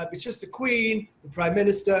 It's just the Queen, the Prime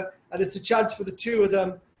Minister, and it's a chance for the two of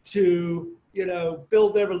them to,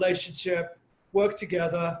 build their relationship, work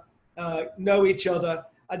together, know each other.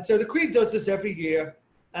 And so the Queen does this every year.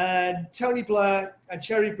 And Tony Blair and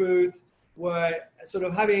Sherry Booth were sort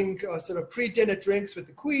of having sort of pre-dinner drinks with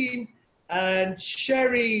the Queen. And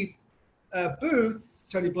Sherry Booth,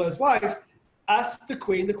 Tony Blair's wife, asked the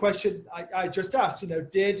Queen the question I just asked,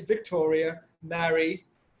 did Victoria marry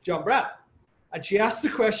John Brown? And she asked the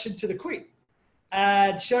question to the Queen.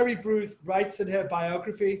 And Sherry Booth writes in her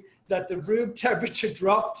biography that the room temperature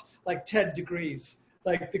dropped like 10 degrees.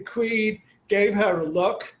 Like the Queen gave her a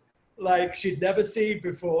look like she'd never seen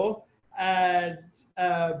before. And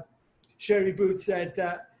Sherry Booth said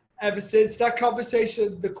that ever since that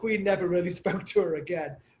conversation, the Queen never really spoke to her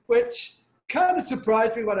again, which kind of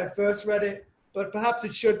surprised me when I first read it, but perhaps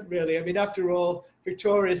it shouldn't really. I mean, after all,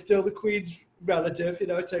 Victoria is still the Queen's relative, you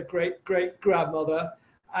know, it's her great-great-grandmother,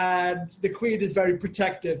 and the Queen is very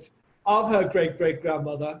protective of her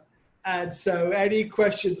great-great-grandmother. And so any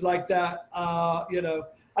questions like that are, you know,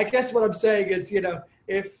 I guess what I'm saying is, you know,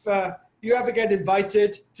 if you ever get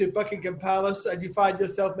invited to Buckingham Palace and you find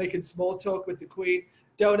yourself making small talk with the Queen,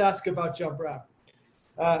 don't ask about John Brown.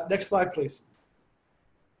 Next slide, please.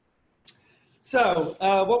 So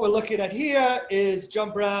what we're looking at here is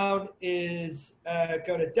John Brown is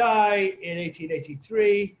going to die in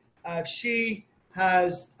 1883. She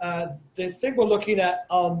has, the thing we're looking at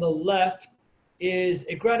on the left is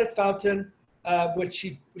a granite fountain, which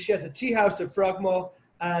she has a tea house at Frogmore,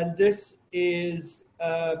 and this is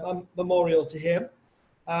a memorial to him.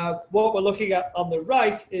 What we're looking at on the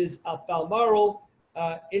right is at Balmoral.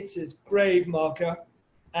 It's his grave marker.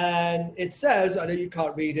 And it says, I know you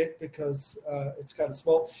can't read it because it's kind of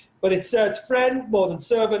small, but it says, friend more than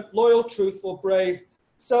servant, loyal, truthful, brave,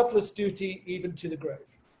 selfless duty, even to the grave.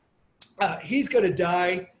 He's going to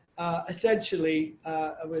die essentially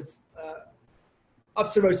with of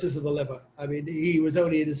cirrhosis of the liver. I mean, he was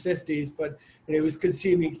only in his 50s, but you know, he was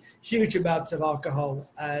consuming huge amounts of alcohol.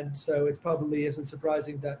 And so it probably isn't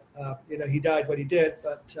surprising that, you know, he died when he did.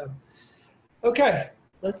 But okay.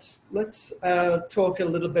 Let's talk a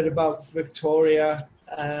little bit about Victoria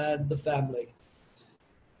and the family.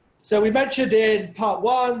 So we mentioned in part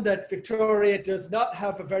one that Victoria does not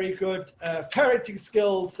have a very good parenting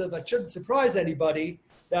skills, so that shouldn't surprise anybody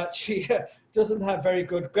that she doesn't have very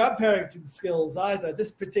good grandparenting skills either.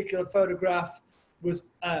 This particular photograph was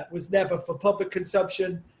never for public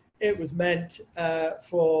consumption. It was meant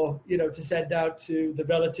for, you know, to send out to the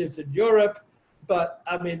relatives in Europe. But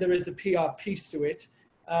I mean, there is a PR piece to it.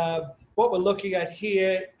 What we're looking at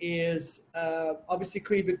here is obviously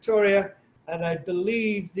Queen Victoria, and I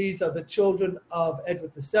believe these are the children of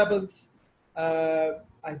Edward VII.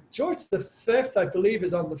 George V, I believe,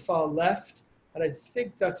 is on the far left, and I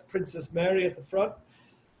think that's Princess Mary at the front.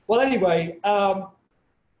 Well, anyway,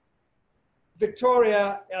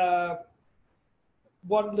 Victoria,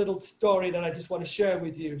 one little story that I just want to share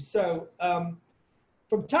with you. So,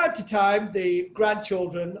 from time to time, the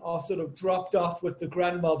grandchildren are sort of dropped off with the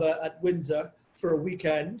grandmother at Windsor for a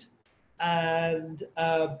weekend. And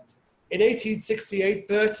in 1868,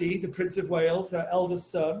 Bertie, the Prince of Wales, her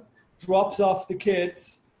eldest son, drops off the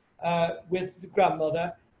kids with the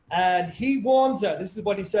grandmother. And he warns her, this is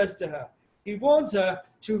what he says to her. He warns her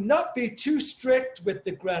to not be too strict with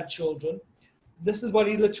the grandchildren. This is what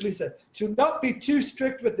he literally said, to not be too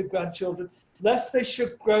strict with the grandchildren, lest they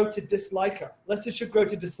should grow to dislike her, lest they should grow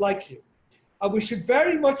to dislike you. And we should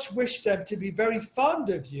very much wish them to be very fond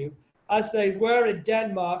of you, as they were in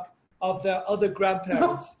Denmark of their other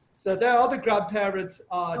grandparents. So their other grandparents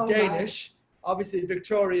are Danish. Wow. Obviously,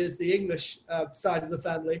 Victoria is the English side of the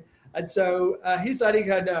family. And so he's letting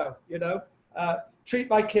her know, you know, treat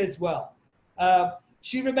my kids well.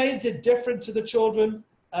 She remains indifferent to the children.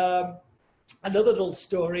 Another little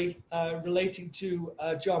story relating to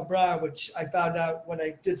John Brown, which I found out when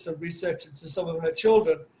I did some research into some of her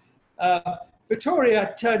children.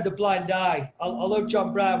 Victoria turned a blind eye. Although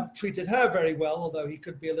John Brown treated her very well, although he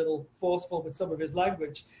could be a little forceful with some of his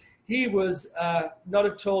language, he was not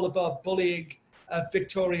at all above bullying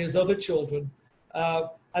Victoria's other children.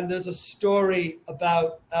 And there's a story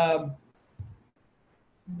about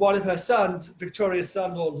one of her sons, Victoria's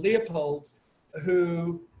son-in-law, Leopold,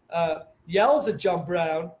 who yells at John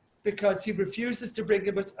Brown because he refuses to bring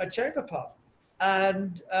him a chamber pot.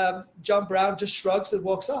 And John Brown just shrugs and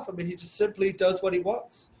walks off. I mean, he just simply does what he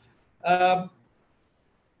wants.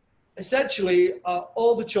 Essentially,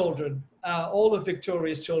 all the children, all of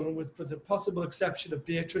Victoria's children, with the possible exception of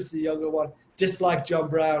Beatrice, the younger one, disliked John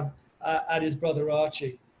Brown and his brother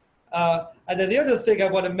Archie. And then the other thing I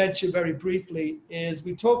want to mention very briefly is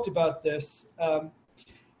we talked about this.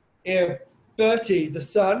 Bertie, the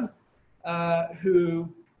son, who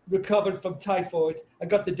recovered from typhoid, I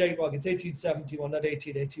got the date wrong, it's 1871, not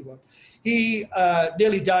 1881. He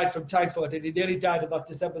nearly died from typhoid, and he nearly died on that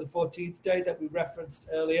December the 14th day that we referenced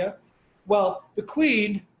earlier. Well, the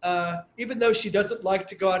Queen, even though she doesn't like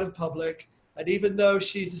to go out in public, and even though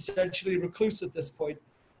she's essentially recluse at this point,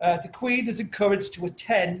 the Queen is encouraged to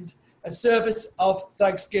attend a service of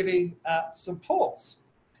Thanksgiving at St. Paul's.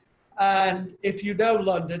 And if you know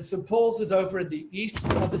London, St. Paul's is over in the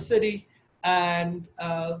east of the city, and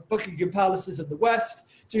Buckingham Palace is in the west.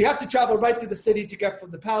 So you have to travel right through the city to get from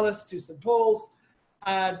the palace to St. Paul's.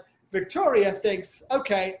 And Victoria thinks,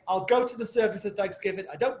 okay, I'll go to the service of Thanksgiving.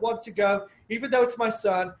 I don't want to go, even though it's my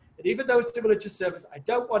son, and even though it's a religious service, I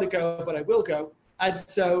don't want to go, but I will go. And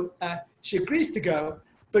so she agrees to go.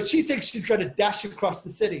 but she thinks she's going to dash across the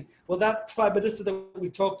city. Well, that Prime Minister that we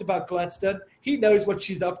talked about, Gladstone, he knows what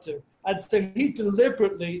she's up to. And so he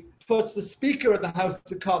deliberately puts the Speaker of the House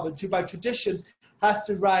of Commons, who by tradition has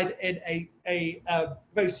to ride in a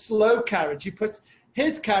very slow carriage. He puts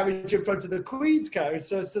his carriage in front of the Queen's carriage.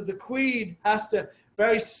 So the Queen has to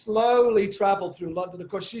very slowly travel through London. Of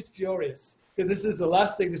course, she's furious because this is the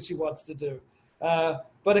last thing that she wants to do.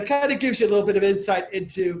 But it kind of gives you a little bit of insight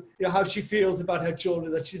into how she feels about her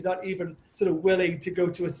children, that she's not even sort of willing to go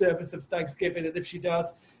to a service of Thanksgiving. And if she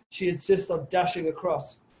does, she insists on dashing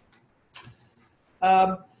across.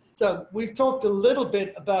 So we've talked a little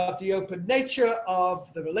bit about the open nature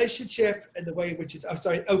of the relationship and the way in which it's,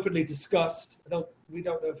 openly discussed. We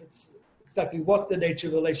don't know if it's exactly what the nature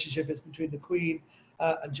of the relationship is between the Queen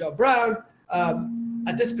and John Brown.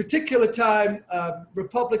 At this particular time,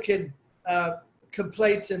 Republican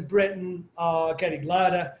complaints in Britain are getting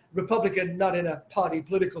louder. Republican, not in a party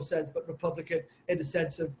political sense, but Republican in the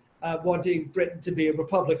sense of wanting Britain to be a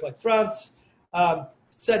republic like France.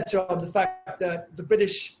 Center on the fact that the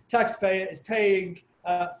British taxpayer is paying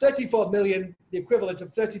 34 million, the equivalent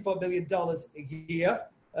of $34 million a year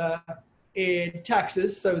in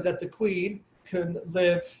taxes, so that the Queen can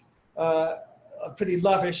live a pretty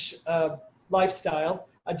lavish lifestyle.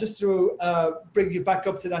 And just to bring you back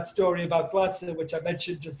up to that story about Gladstone, which I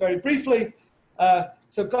mentioned just very briefly.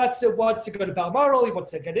 So Gladstone wants to go to Balmoral, he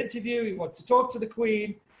wants to get an interview, he wants to talk to the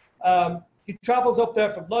Queen. He travels up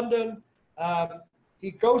there from London. He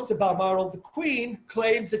goes to Balmoral. The Queen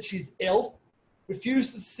claims that she's ill,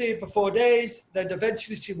 refuses to see him for 4 days. Then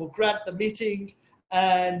eventually she will grant the meeting.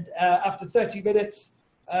 And after 30 minutes,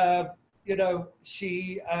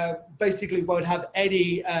 she basically won't have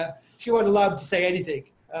any, she won't allow him to say anything.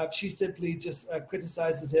 She simply just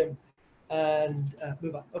criticizes him and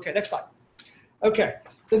move on. Okay, next slide. Okay,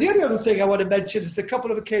 so the only other thing I want to mention is a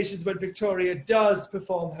couple of occasions when Victoria does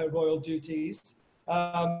perform her royal duties.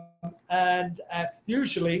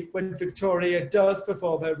 Usually when Victoria does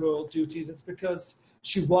perform her royal duties, it's because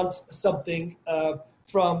she wants something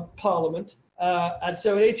from Parliament. And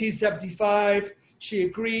so in 1875, she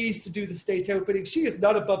agrees to do the state opening. She is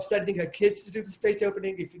not above sending her kids to do the state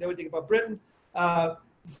opening. If you know anything about Britain, the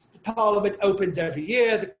Parliament opens every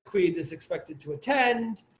year. The Queen is expected to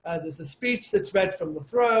attend. There's a speech that's read from the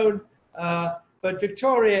throne. But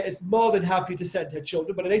Victoria is more than happy to send her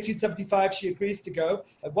children. But in 1875, she agrees to go.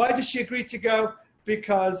 And why does she agree to go?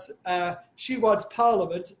 Because she wants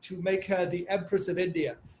Parliament to make her the Empress of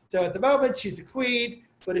India. So at the moment, she's a queen.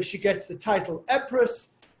 But if she gets the title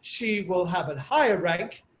Empress, she will have a higher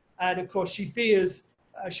rank. And of course, she fears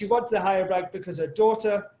she wants the higher rank because her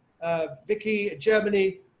daughter, Vicky, in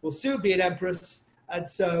Germany, will soon be an Empress. And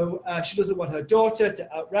so she doesn't want her daughter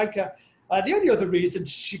to outrank her. The only other reason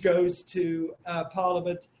she goes to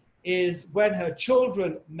Parliament is when her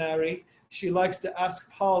children marry, she likes to ask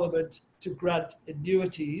Parliament to grant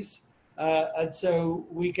annuities. And so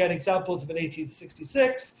we get examples of in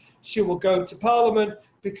 1866, she will go to Parliament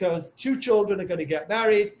because 2 children are going to get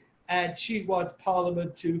married and she wants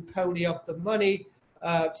Parliament to pony up the money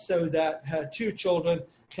so that her 2 children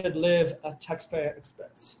can live at taxpayer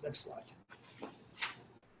expense. Next slide.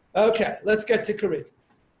 Okay, let's get to Kareem.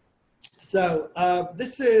 So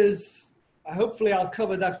this is, hopefully I'll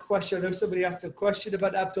cover that question. I know somebody asked a question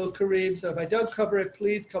about Abdul Karim. So if I don't cover it,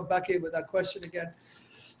 please come back in with that question again.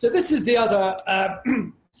 So this is the other,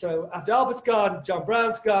 so after Albert's gone, John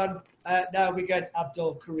Brown's gone, now we get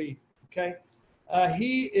Abdul Karim, okay?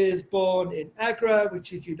 He is born in Agra,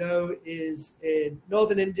 which if you know is in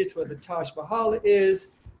northern India, where the Taj Mahal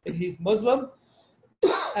is. He's Muslim.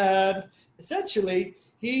 And essentially,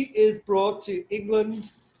 he is brought to England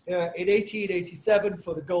in 1887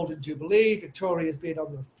 for the Golden Jubilee. Victoria's been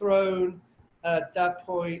on the throne at that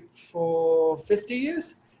point for 50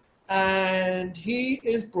 years. And he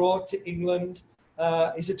is brought to England.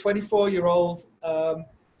 He's a 24-year-old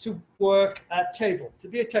to work at table, to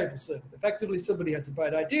be a table servant. Effectively, somebody has a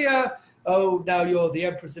bright idea. Oh, now you're the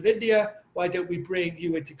Empress of India. Why don't we bring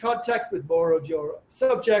you into contact with more of your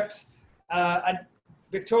subjects? And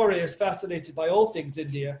Victoria is fascinated by all things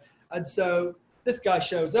India. And so this guy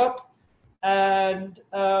shows up and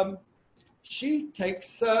she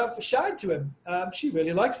takes a shine to him. She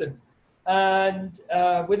really likes him. And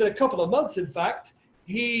within a couple of months, in fact,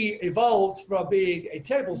 he evolves from being a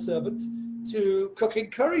table servant to cooking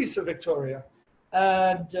curries for Victoria.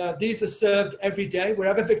 And these are served every day,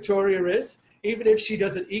 wherever Victoria is, even if she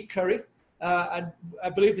doesn't eat curry. And I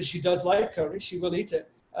believe that she does like curry, she will eat it.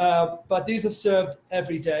 But these are served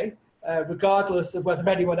every day, regardless of whether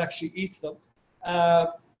anyone actually eats them.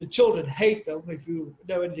 The children hate them. If you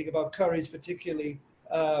know anything about curries, particularly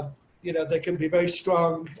You know, they can be very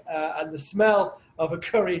strong, and the smell of a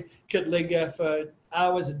curry can linger for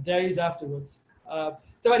hours and days afterwards.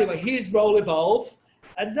 So anyway, his role evolves,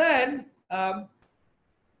 and then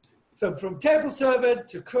so from table servant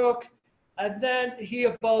to cook, and then he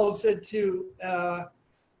evolves into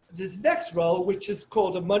this next role, which is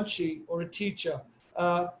called a munchie or a teacher.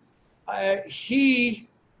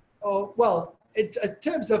 In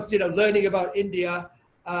terms of, you know, learning about India,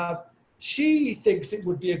 she thinks it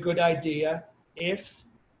would be a good idea if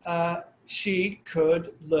she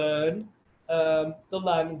could learn the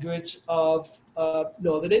language of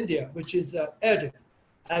northern India, which is Urdu.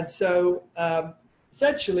 And so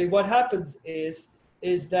essentially what happens is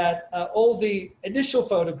that all the initial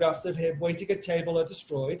photographs of him waiting at table are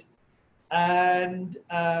destroyed, and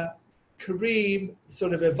Kareem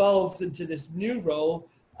sort of evolves into this new role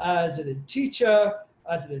as a teacher,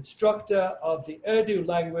 as an instructor of the Urdu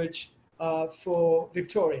language for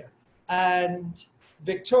Victoria. And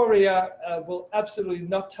Victoria will absolutely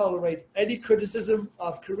not tolerate any criticism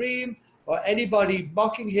of Kareem, or anybody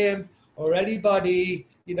mocking him, or anybody,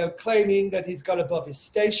 you know, claiming that he's got above his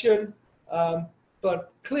station.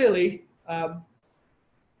 But clearly,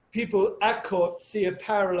 people at court see a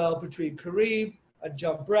parallel between Kareem and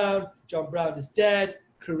John Brown. John Brown is dead.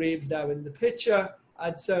 Kareem's now in the picture.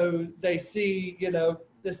 And so they see, you know,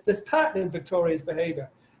 this pattern in Victoria's behavior.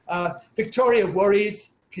 Victoria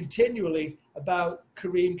worries continually about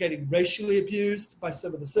Kareem getting racially abused by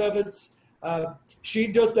some of the servants. She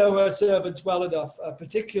does know her servants well enough,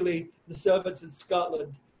 particularly the servants in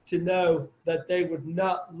Scotland, to know that they would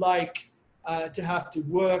not like to have to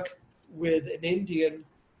work with an Indian.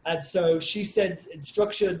 And so she sends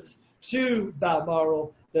instructions to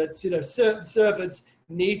Balmoral that, you know, certain servants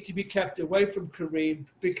need to be kept away from Kareem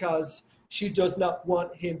because she does not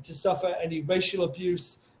want him to suffer any racial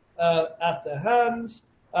abuse at their hands.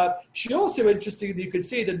 She also, interestingly, you can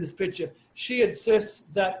see it in this picture, she insists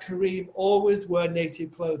that Kareem always wear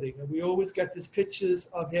native clothing. And we always get these pictures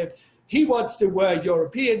of him. He wants to wear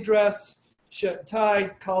European dress, shirt and tie,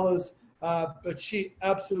 collars, but she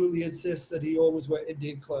absolutely insists that he always wear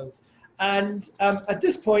Indian clothes. And at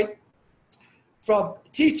this point, from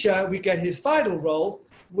teacher, we get his final role,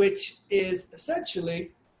 which is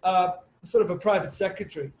essentially sort of a private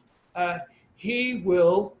secretary. He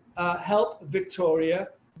will help Victoria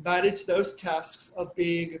manage those tasks of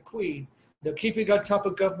being a queen. You know, keeping on top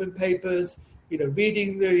of government papers, you know,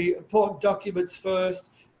 reading the important documents first,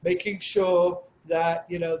 making sure that,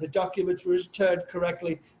 you know, the documents were returned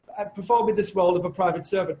correctly, and performing this role of a private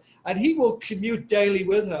servant. And he will commute daily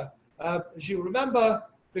with her. As you remember,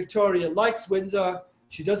 Victoria likes Windsor.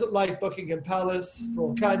 She doesn't like Buckingham Palace for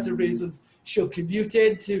all kinds of reasons. She'll commute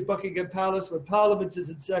into Buckingham Palace when Parliament is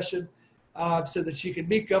in session so that she can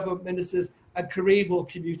meet government ministers, and Kareem will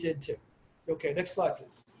commute into. Okay, next slide,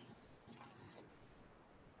 please.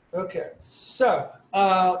 Okay, so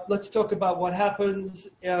let's talk about what happens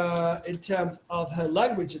in terms of her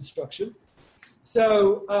language instruction.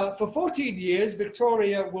 So for 14 years,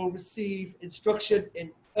 Victoria will receive instruction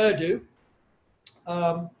in Urdu,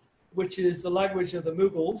 which is the language of the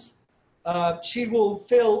Mughals. She will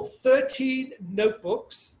fill 13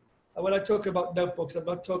 notebooks. And when I talk about notebooks, I'm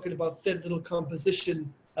not talking about thin little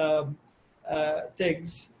composition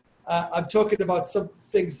things. I'm talking about some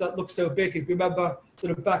things that look so big. If you remember,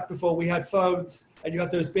 sort of back before we had phones, and you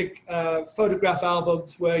had those big photograph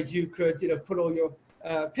albums where you could, you know, put all your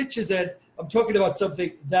pictures in. I'm talking about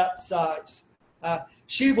something that size.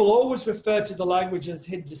 She will always refer to the language as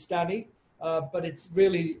Hindustani, but it's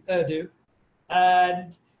really Urdu.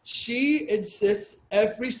 And she insists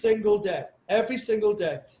every single day,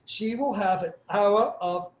 she will have an hour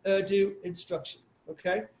of Urdu instruction,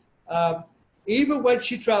 okay? Even when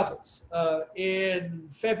she travels. In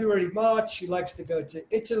February, March, she likes to go to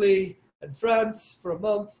Italy and France for a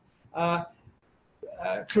month.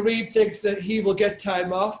 Kareem thinks that he will get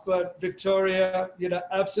time off, but Victoria, you know,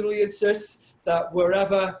 absolutely insists that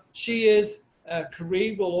wherever she is,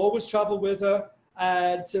 Kareem will always travel with her,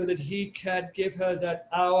 and so that he can give her that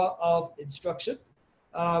hour of instruction.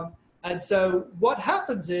 And so what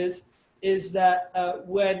happens is that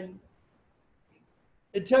when,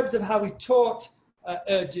 in terms of how he taught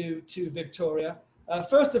Urdu to Victoria,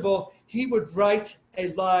 first of all, he would write a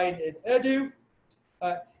line in Urdu,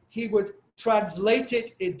 he would translate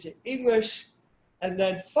it into English, and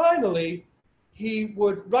then finally, he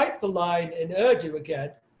would write the line in Urdu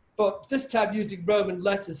again, but this time using Roman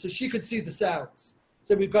letters so she could see the sounds.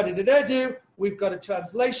 So we've got it in Urdu, we've got a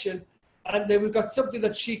translation, and then we've got something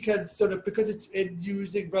that she can sort of, because it's in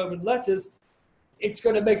using Roman letters, it's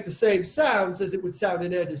going to make the same sounds as it would sound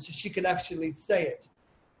in Urdu, so she can actually say it.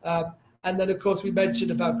 And then, of course, we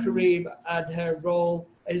mentioned about Kareem and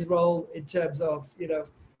his role in terms of,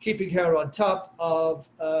 keeping her on top of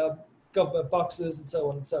government boxes and so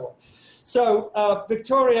on and so on. So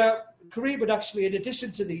Kareem would actually, in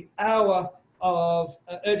addition to the hour of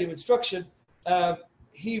Urdu instruction,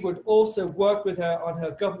 he would also work with her on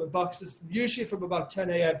her government boxes, usually from about 10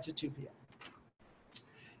 a.m. to 2 p.m.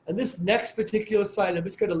 And this next particular slide, I'm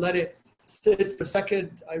just going to let it sit for a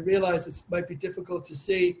second. I realize this might be difficult to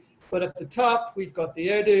see, but at the top, we've got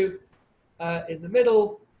the Urdu. In the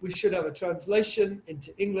middle, we should have a translation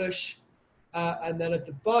into English. And then at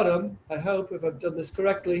the bottom, I hope if I've done this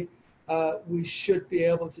correctly, we should be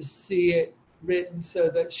able to see it written so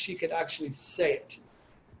that she can actually say it.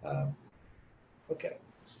 Okay,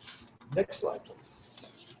 next slide, please.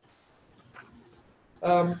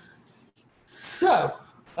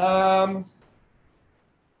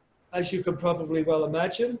 As you can probably well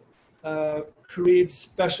imagine, Kareem's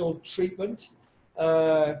special treatment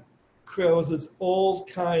causes all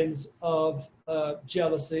kinds of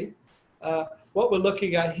jealousy. What we're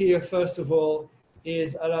looking at here, first of all,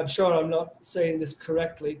 is, and I'm sure I'm not saying this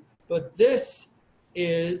correctly, but this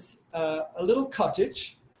is a little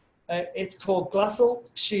cottage. It's called Glassell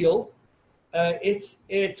Shield.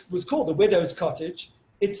 It was called the Widow's Cottage.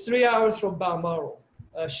 It's 3 hours from Balmoral.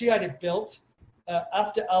 She had it built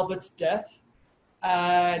after Albert's death.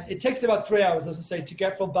 And it takes about 3 hours, as I say, to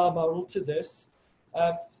get from Balmoral to this.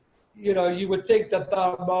 You would think that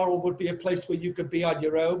Balmoral would be a place where you could be on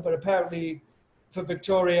your own, but apparently for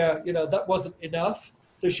Victoria, that wasn't enough.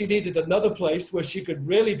 So she needed another place where she could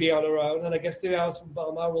really be on her own. And I guess 3 hours from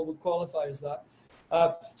Balmoral would qualify as that.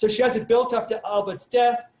 So she has it built after Albert's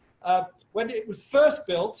death. When it was first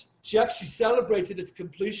built, she actually celebrated its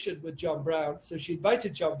completion with John Brown. So she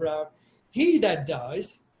invited John Brown. He then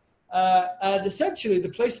dies. And essentially the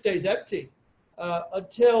place stays empty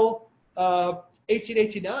until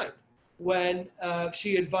 1889, when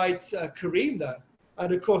she invites Kareem there.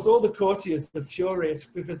 And of course, all the courtiers are furious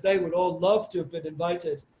because they would all love to have been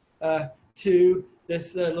invited to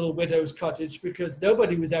this little widow's cottage, because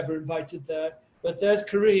nobody was ever invited there. But there's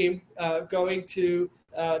Kareem going to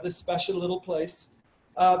this special little place.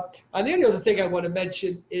 And the only other thing I want to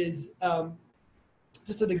mention is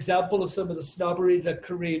just an example of some of the snobbery that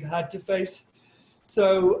Kareem had to face.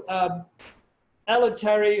 So Ellen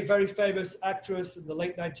Terry, a very famous actress in the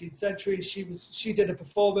late 19th century, she did a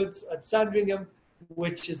performance at Sandringham,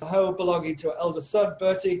 which is a home belonging to her eldest son,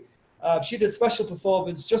 Bertie. She did a special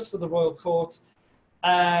performance just for the royal court.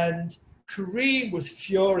 And Kareem was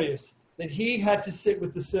furious that he had to sit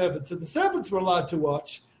with the servants. So the servants were allowed to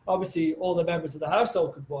watch. Obviously, all the members of the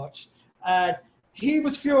household could watch. And he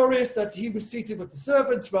was furious that he was seated with the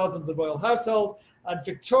servants rather than the royal household. And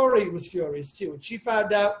Victoria was furious too. And she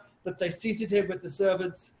found out that they seated him with the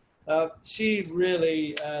servants. She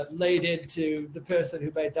really laid into the person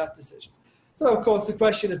who made that decision. So, of course, the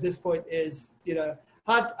question at this point is,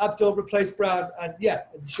 had Abdul replaced Brown? And yeah,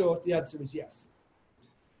 in short, the answer is yes.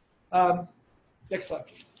 Next slide,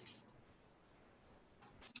 please.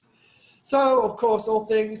 So, of course, all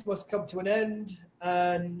things must come to an end.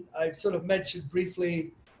 And I sort of mentioned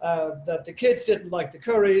briefly that the kids didn't like the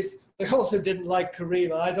Currys. They also didn't like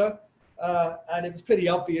Kareem either. And it was pretty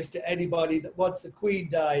obvious to anybody that once the Queen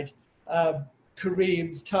died,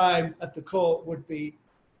 Kareem's time at the court would be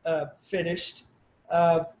finished.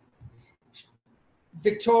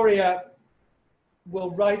 Victoria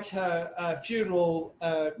will write her funeral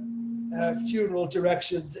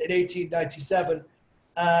directions in 1897,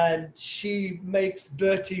 and she makes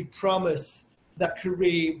Bertie promise that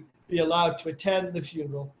Kareem be allowed to attend the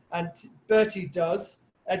funeral. And Bertie does.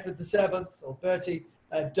 Edward VII, or Bertie,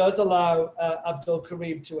 does allow Abdul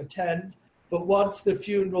Kareem to attend. But once the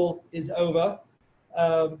funeral is over,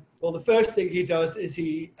 well, the first thing he does is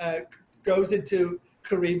he goes into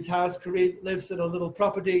Kareem's house. Kareem lives in a little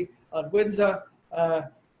property on Windsor.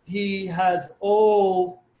 He has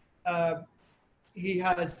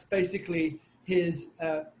basically his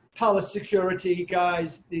palace security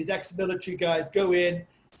guys, these ex-military guys, go in,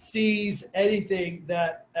 seize anything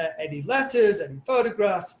that, any letters, any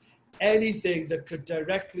photographs, anything that could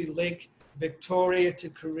directly link Victoria to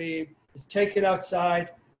Kareem is taken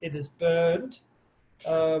outside. It is burned.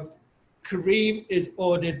 Kareem is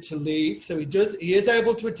ordered to leave. So he is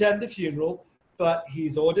able to attend the funeral, but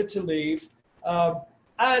he's ordered to leave.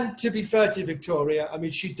 And to be fair to Victoria, I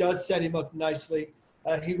mean, she does set him up nicely.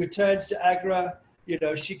 He returns to Agra.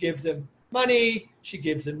 She gives him money. She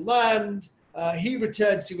gives him land. He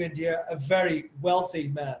returns to India a very wealthy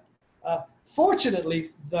man. Fortunately,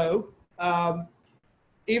 though,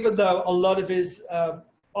 even though a lot of his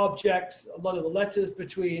objects, a lot of the letters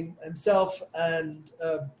between himself and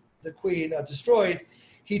the Queen are destroyed,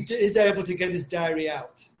 he is able to get his diary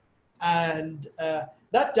out. And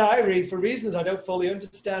that diary, for reasons I don't fully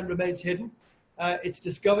understand, remains hidden. It's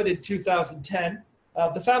discovered in 2010.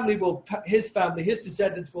 The family will, his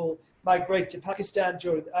descendants will migrate to Pakistan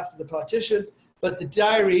after the partition, but the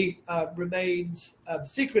diary remains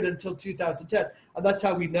secret until 2010. And that's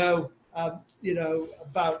how we know,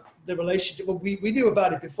 about the relationship. Well, we knew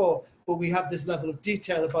about it before, but we have this level of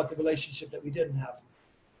detail about the relationship that we didn't have.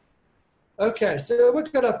 Okay, so we're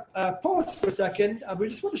going to pause for a second, and we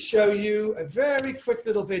just want to show you a very quick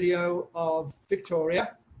little video of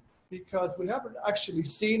Victoria, because we haven't actually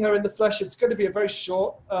seen her in the flesh. It's going to be a very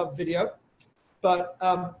short video, but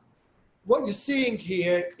what you're seeing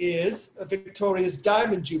here is Victoria's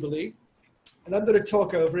Diamond Jubilee, and I'm going to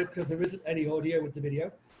talk over it because there isn't any audio with the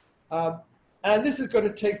video. And this is going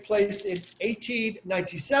to take place in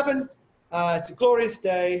 1897. It's a glorious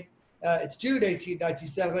day. It's June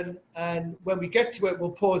 1897, and when we get to it,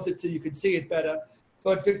 we'll pause it so you can see it better.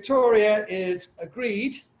 But Victoria is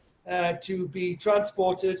agreed to be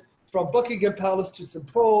transported from Buckingham Palace to St.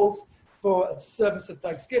 Paul's for a service of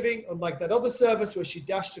Thanksgiving. Unlike that other service where she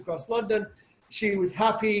dashed across London, she was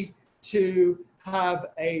happy to have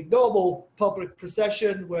a normal public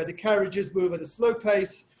procession where the carriages move at a slow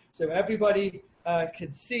pace so everybody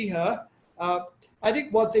can see her. I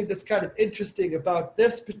think one thing that's kind of interesting about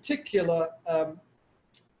this particular,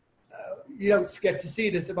 you don't get to see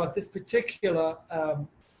this, about this particular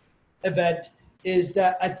event, is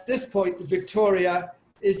that at this point, Victoria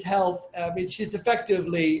is health. I mean, she's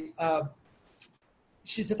effectively lame.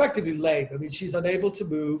 I mean, she's unable to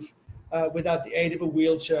move without the aid of a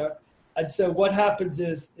wheelchair. And so what happens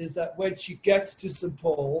is that when she gets to St.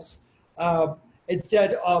 Paul's,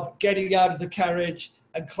 instead of getting out of the carriage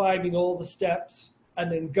and climbing all the steps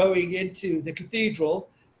and then going into the cathedral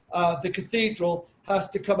has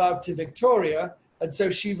to come out to Victoria. And so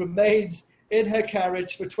she remains in her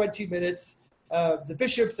carriage for 20 minutes. The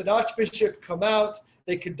bishops and archbishop come out,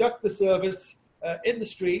 they conduct the service in the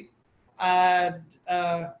street. And,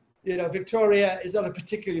 Victoria is not a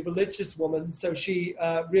particularly religious woman, so she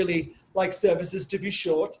really likes services to be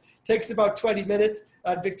short. Takes about 20 minutes,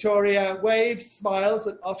 and Victoria waves, smiles,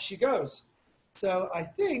 and off she goes. So I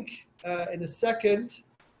think in a second,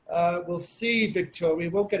 we'll see Victoria. We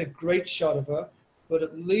won't get a great shot of her, but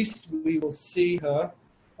at least we will see her.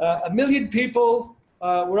 1 million people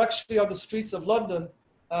were actually on the streets of London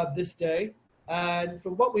this day. And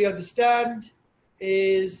from what we understand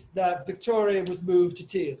is that Victoria was moved to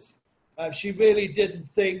tears. She really didn't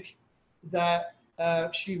think that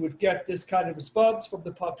she would get this kind of response from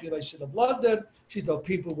the population of London. She thought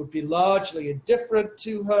people would be largely indifferent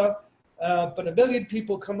to her. But 1 million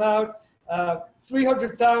people come out.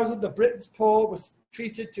 300,000 of Britain's poor was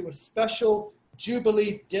treated to a special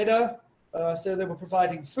Jubilee dinner. So they were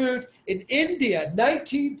providing food. In India,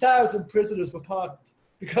 19,000 prisoners were pardoned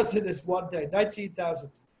because of this one day.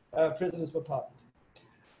 19,000 prisoners were pardoned.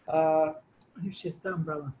 She's the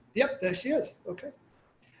umbrella. Yep, there she is. Okay.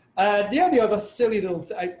 The only other silly little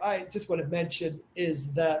thing I just want to mention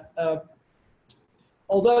is that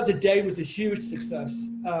although the day was a huge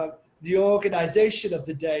success, the organization of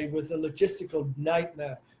the day was a logistical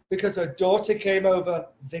nightmare because her daughter came over,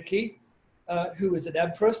 Vicky, who was an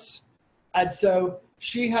empress. And so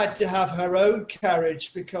she had to have her own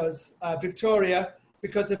carriage because Victoria,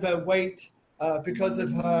 because of her weight, because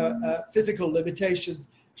of her physical limitations,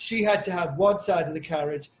 she had to have one side of the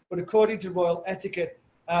carriage. But according to royal etiquette,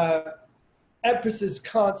 empresses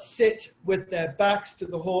can't sit with their backs to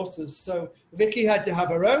the horses. So Vicky had to have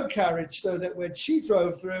her own carriage so that when she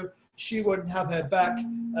drove through, she wouldn't have her back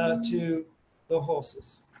to the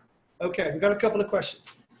horses. Okay, we've got a couple of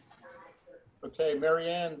questions. Okay,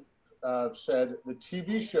 Marianne said the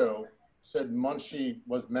TV show said Munchie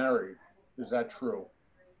was married. Is that true?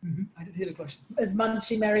 Mm-hmm. I didn't hear the question. Is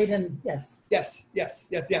Munchie married? And yes. Yes,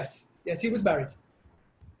 he was married.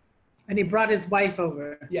 And he brought his wife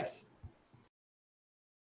over. Yes.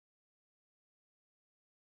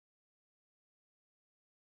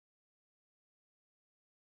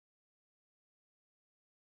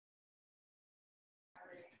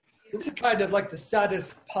 This is kind of like the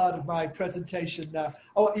saddest part of my presentation now.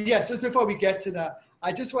 Oh, yes, just before we get to that,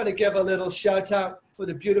 I just want to give a little shout out for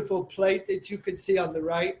the beautiful plate that you can see on the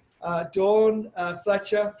right. Dawn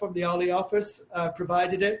Fletcher from the Ollie office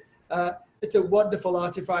provided it. It's a wonderful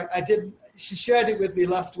artifact. She shared it with me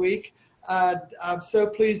last week, and I'm so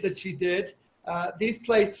pleased that she did. These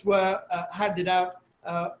plates were handed out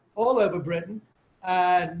all over Britain,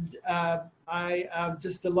 and I am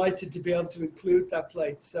just delighted to be able to include that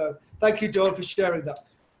plate. So thank you, Dawn, for sharing that.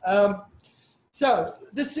 So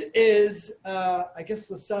this is, I guess,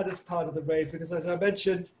 the saddest part of the raid, because as I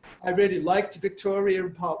mentioned, I really liked Victoria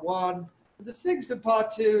in part 1. There's things in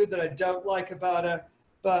part 2 that I don't like about her,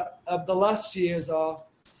 but the last years are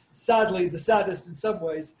sadly the saddest in some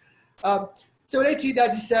ways. So in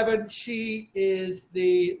 1897, she is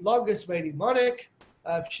the longest reigning monarch.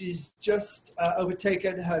 She's just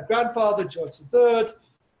overtaken her grandfather, George III.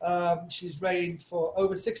 She's reigned for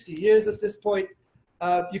over 60 years at this point.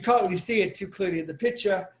 You can't really see it too clearly in the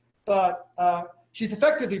picture, but she's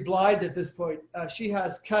effectively blind at this point. She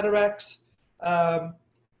has cataracts,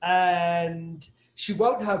 and she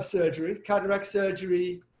won't have surgery. Cataract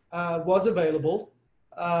surgery was available.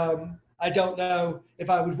 I don't know if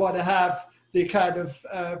I would want to have the kind of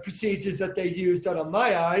procedures that they used on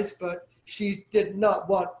my eyes, but she did not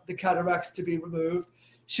want the cataracts to be removed.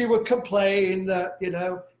 She would complain that, you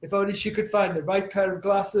know, if only she could find the right pair of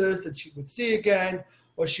glasses, that she would see again,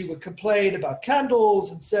 or she would complain about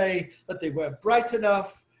candles and say that they weren't bright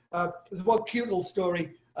enough. There's one cute little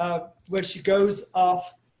story where she goes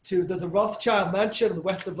off to, there's a Rothschild mansion in the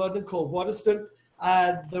west of London called Waterston,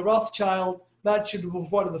 and the Rothschild mansion was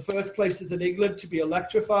one of the first places in England to be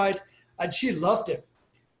electrified, and she loved it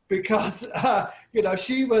because, you know,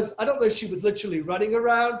 she was, I don't know if she was literally running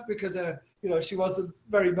around because, you know, she wasn't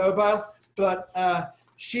very mobile, but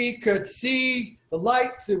she could see the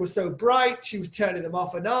lights. They were so bright. She was turning them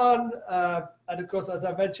off and on. And of course, as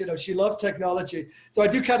I mentioned, you know, she loved technology. So I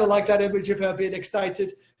do kind of like that image of her being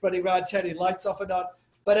excited, running around, turning lights off and on.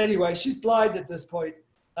 But anyway, she's blind at this point.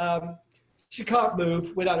 She can't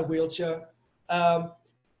move without a wheelchair.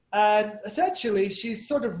 And essentially, she's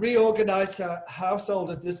sort of reorganized her household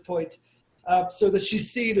at this point so that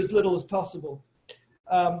she's seen as little as possible.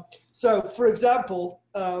 So, for example,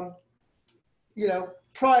 you know,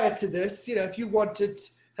 prior to this, you know, if you wanted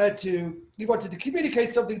to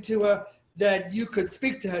communicate something to her, then you could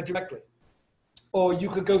speak to her directly, or you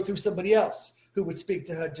could go through somebody else who would speak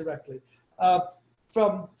to her directly.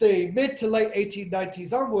 From the mid to late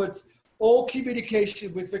 1890s onwards, all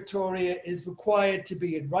communication with Victoria is required to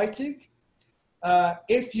be in writing.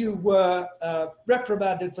 If you were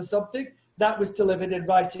reprimanded for something, that was delivered in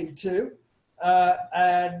writing too.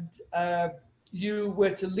 And you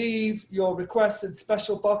were to leave your requests in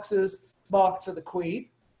special boxes marked for the Queen.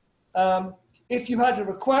 If you had a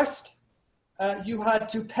request, you had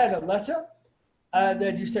to pen a letter, and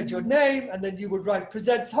then you said your name, and then you would write,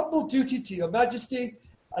 presents humble duty to your majesty,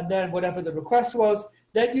 and then whatever the request was.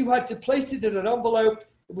 Then you had to place it in an envelope.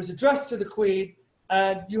 It was addressed to the Queen,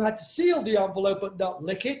 and you had to seal the envelope but not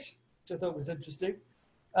lick it, which I thought was interesting.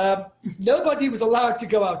 Nobody was allowed to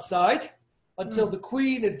go outside until the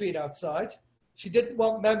Queen had been outside. She didn't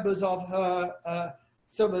want members of her,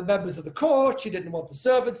 some of the members of the court. She didn't want the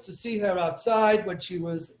servants to see her outside when she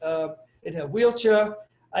was in her wheelchair.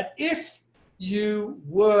 And if you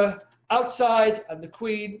were outside and the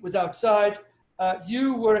Queen was outside,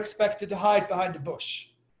 you were expected to hide behind a bush.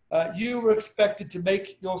 You were expected to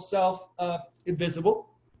make yourself invisible.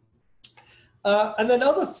 And then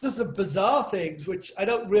other sorts of bizarre things, which I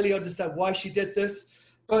don't really understand why she did this,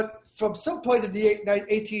 but from some point in the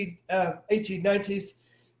 1890s,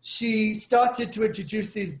 she started to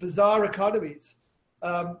introduce these bizarre economies.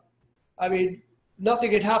 I mean,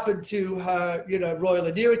 nothing had happened to her, you know, royal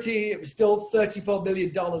annuity. It was still $34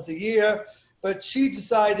 million a year, but she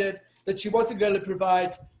decided that she wasn't going to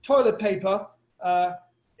provide toilet paper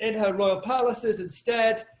in her royal palaces.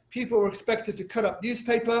 Instead, people were expected to cut up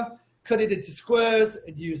newspaper, cut it into squares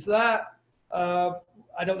and use that. I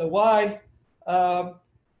don't know why.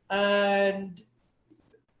 And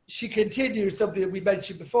she continued something that we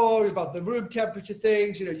mentioned before about the room temperature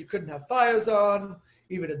things. You know, you couldn't have fires on,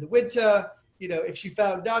 even in the winter. You know, if she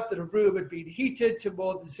found out that a room had been heated to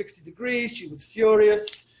more than 60 degrees, she was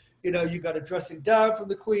furious. You know, you got a dressing down from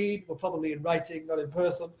the Queen, well, probably in writing, not in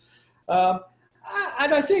person. And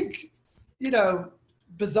I think, you know,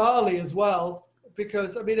 bizarrely as well,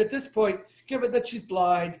 because, I mean, at this point, given that she's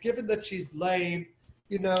blind, given that she's lame,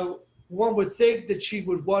 you know, one would think that she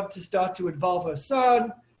would want to start to involve her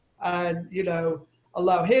son and, you know,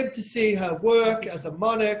 allow him to see her work as a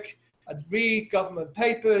monarch and read government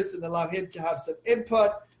papers and allow him to have some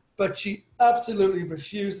input. But she absolutely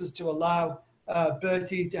refuses to allow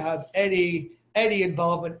Bertie to have any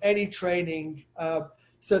involvement, any training,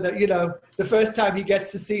 so that, you know, the first time he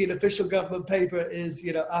gets to see an official government paper is,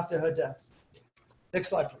 you know, after her death. Next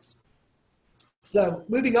slide, please. So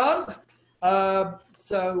moving on.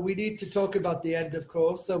 So we need to talk about the end, of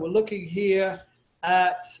course. So we're looking here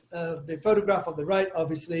at the photograph on the right,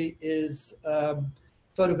 obviously, is a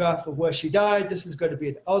photograph of where she died. This is going to be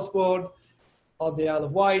in Osborne on the Isle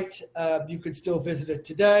of Wight. You can still visit it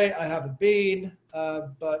today. I haven't been,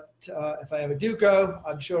 but if I ever do go,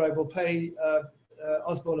 I'm sure I will pay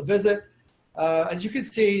Osborne a visit. And you can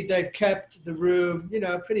see they've kept the room, you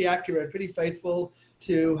know, pretty accurate, pretty faithful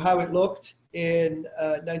to how it looked in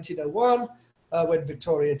 1901 when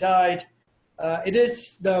Victoria died. It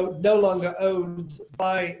is, though, no longer owned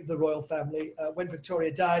by the royal family. When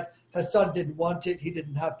Victoria died, her son didn't want it. He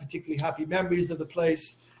didn't have particularly happy memories of the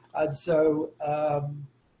place. And so,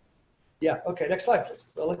 yeah, okay, next slide,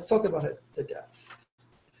 please. So let's talk about the death.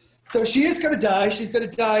 So she is going to die. She's going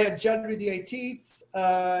to die on January the 18th,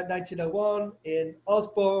 1901 in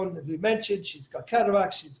Osborne. As we mentioned, she's got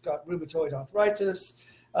cataracts, she's got rheumatoid arthritis.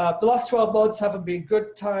 The last 12 months haven't been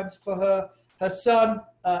good times for her. Her son,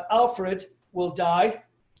 Alfred, will die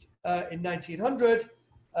in 1900.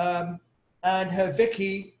 And her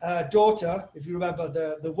Vicky daughter, if you remember,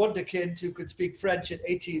 the wonderkind who could speak French at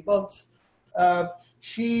 18 months,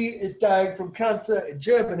 she is dying from cancer in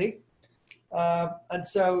Germany. And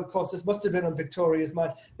so, of course, this must have been on Victoria's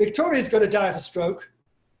mind. Victoria's going to die of a stroke.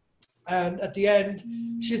 And at the end,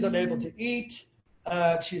 she's unable to eat.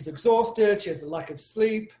 She's exhausted. She has a lack of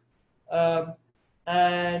sleep. However,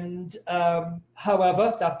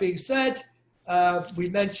 that being said, we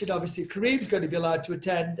mentioned, obviously, Kareem's going to be allowed to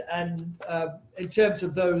attend. And in terms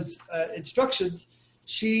of those instructions,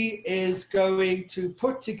 she is going to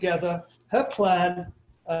put together her plan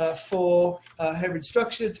for her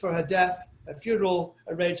instructions for her death, her funeral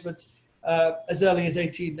arrangements, as early as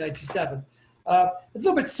 1897. A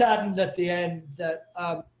little bit saddened at the end that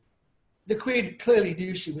the Queen clearly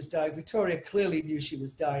knew she was dying. Victoria clearly knew she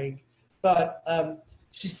was dying. But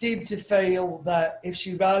she seemed to feel that if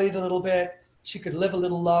she rallied a little bit, she could live a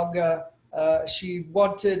little longer. She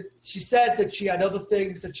said that she had other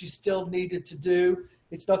things that she still needed to do.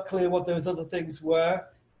 It's not clear what those other things were,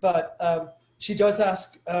 but she does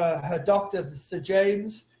ask her doctor, Sir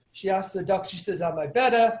James, she asks the doctor, she says, am I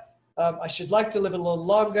better? I should like to live a little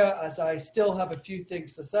longer as I still have a few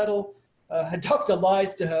things to settle. Her doctor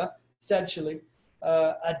lies to her, essentially,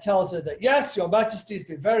 and tells her that, yes, your majesty's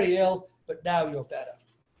been very ill, but now you're better.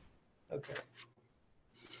 Okay.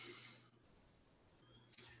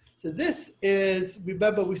 So this is,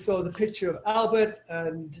 remember we saw the picture of Albert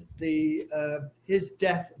and his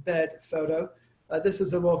deathbed photo. This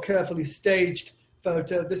is a more carefully staged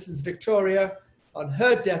photo. This is Victoria on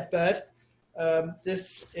her deathbed.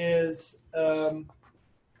 This is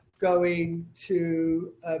going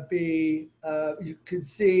to be, you can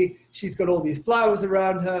see she's got all these flowers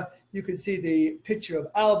around her. You can see the picture of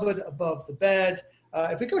Albert above the bed.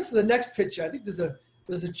 If we go to the next picture, I think there's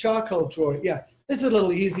a charcoal drawing. Yeah, this is a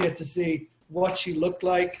little easier to see what she looked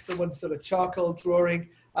like. Someone sort of charcoal drawing,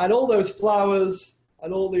 and all those flowers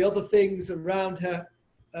and all the other things around her.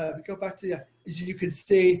 We go back to, yeah, as you can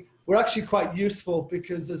see, were actually quite useful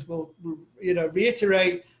because, as we'll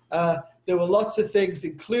reiterate, there were lots of things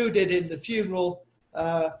included in the funeral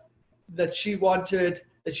that she wanted,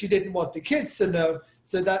 that she didn't want the kids to know.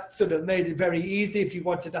 So that sort of made it very easy if you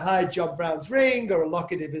wanted to hide John Brown's ring or a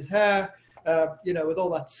locket of his hair, with all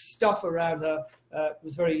that stuff around her, it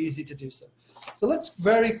was very easy to do so. So let's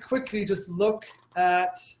very quickly just look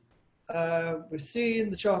at, we're seeing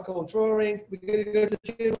the charcoal drawing. We're going to go to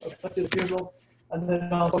the funeral, let's do the funeral, and then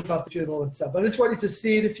I'll talk about the funeral itself. But I just want you to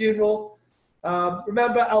see the funeral.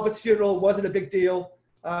 Remember, Albert's funeral wasn't a big deal,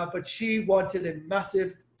 but she wanted a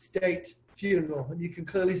massive state funeral, and you can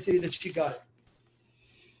clearly see that she got it.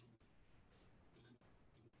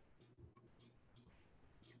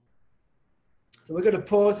 So we're going to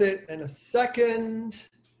pause it in a second.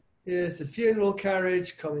 Here's the funeral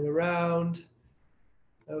carriage coming around.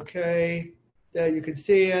 Okay, there you can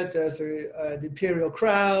see it. There's the imperial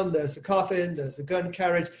crown, there's the coffin, there's the gun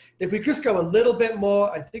carriage. If we just go a little bit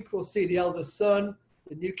more, I think we'll see the eldest son,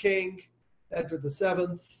 the new king, Edward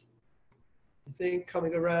VII, I think,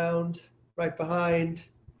 coming around right behind.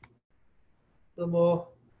 A little more.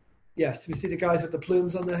 Yes, we see the guys with the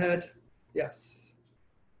plumes on their head. Yes.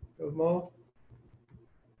 Go more.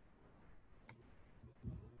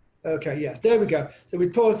 Okay, yes, there we go. So we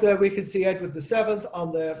pause there. We can see Edward VII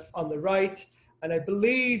on the right, and I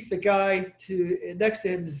believe the guy next to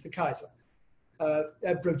him is the Kaiser,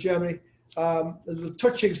 Emperor of Germany. There's a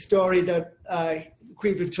touching story that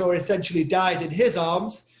Queen Victoria essentially died in his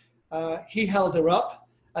arms. He held her up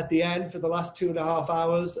at the end for the last 2.5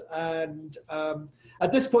 hours, and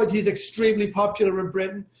at this point he's extremely popular in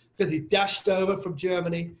Britain because he dashed over from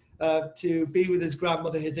Germany to be with his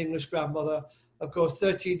grandmother, his English grandmother. Of course,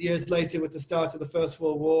 13 years later, with the start of the First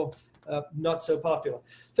World War, not so popular.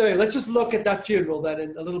 So anyway, let's just look at that funeral then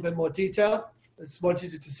in a little bit more detail. I just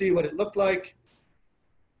wanted you to see what it looked like.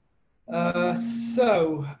 Do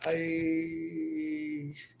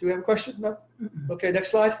we have a question? No? Okay,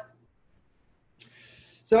 next slide.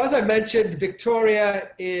 So as I mentioned, Victoria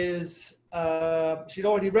is, she'd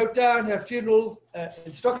already wrote down her funeral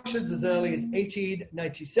instructions as early as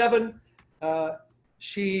 1897.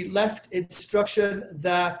 She left instruction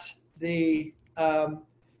that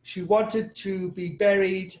she wanted to be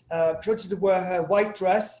buried, she wanted to wear her white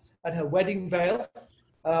dress and her wedding veil.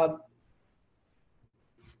 In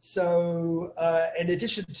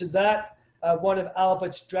addition to that, one of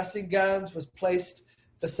Albert's dressing gowns was placed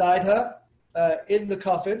beside her in the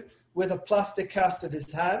coffin with a plastic cast of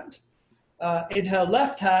his hand. In her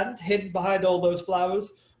left hand, hidden behind all those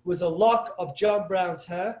flowers, was a lock of John Brown's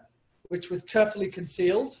hair, which was carefully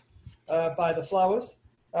concealed by the flowers.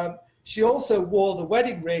 She also wore the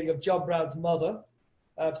wedding ring of John Brown's mother,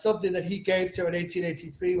 something that he gave to her in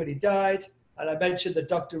 1883 when he died. And I mentioned that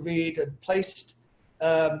Dr. Reed had placed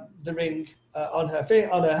the ring on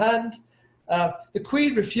her hand. The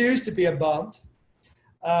Queen refused to be embalmed.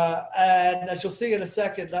 And as you'll see in a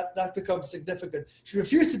second, that becomes significant. She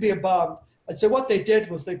refused to be embalmed. And so what they did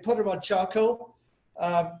was they put her on charcoal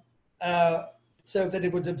so that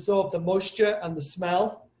it would absorb the moisture and the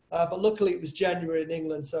smell. But luckily it was January in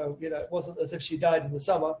England, so it wasn't as if she died in the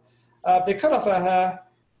summer. They cut off her hair,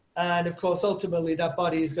 and of course, ultimately that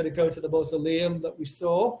body is going to go to the mausoleum that we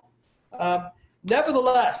saw.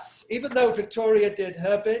 Nevertheless, even though Victoria did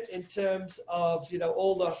her bit in terms of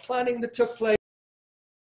all the planning that took place.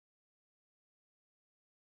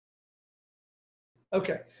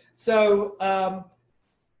 Okay, so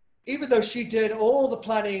even though she did all the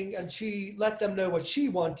planning and she let them know what she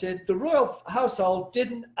wanted, the royal household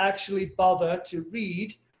didn't actually bother to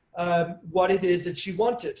read what it is that she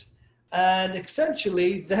wanted. And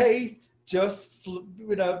essentially, they just,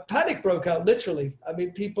 panic broke out, literally. I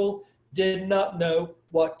mean, people did not know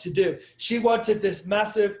what to do. She wanted this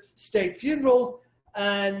massive state funeral,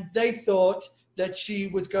 and they thought that she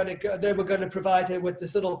was going to go, they were going to provide her with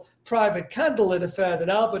this little private candlelit affair that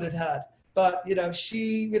Albert had had. But,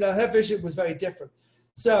 she, her vision was very different.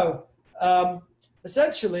 So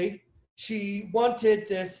essentially, she wanted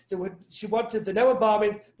this, she wanted the no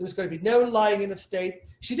embalming, there was going to be no lying in of state.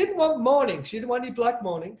 She didn't want mourning. She didn't want any black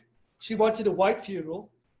mourning. She wanted a white funeral,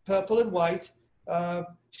 purple and white.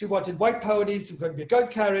 She wanted white ponies, there was going to be a gun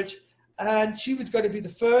carriage, and she was going to be the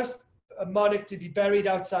first monarch to be buried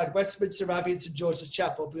outside Westminster Abbey and St. George's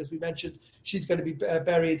Chapel, because we mentioned she's going to be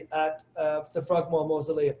buried at the Frogmore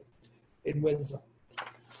Mausoleum in Windsor.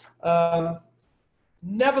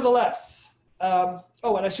 Nevertheless, and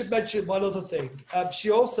I should mention one other thing.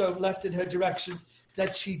 She also left in her directions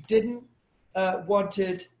that she didn't want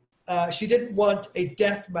a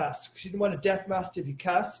death mask. She didn't want a death mask to be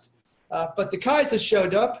cast. But the Kaiser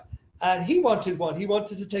showed up, and he wanted one. He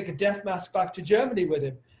wanted to take a death mask back to Germany with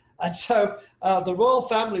him. And so the royal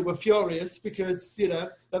family were furious because,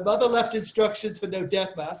 the mother left instructions for no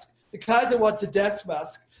death mask. The Kaiser wants a death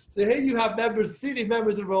mask. So here you have senior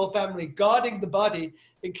members of the royal family guarding the body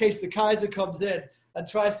in case the Kaiser comes in and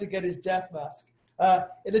tries to get his death mask.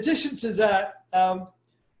 In addition to that,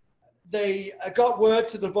 they got word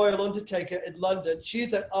to the royal undertaker in London.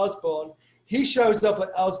 She's at Osborne. He shows up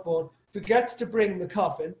at Osborne, forgets to bring the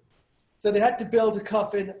coffin. So they had to build a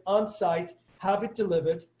coffin on site, have it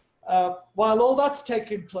delivered. While all that's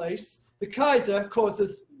taking place, the Kaiser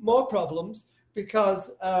causes more problems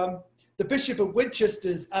because the Bishop of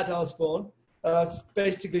Winchester's at Osborne,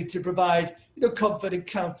 basically to provide comfort and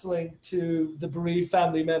counselling to the bereaved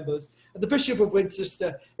family members. And the Bishop of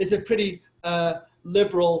Winchester is a pretty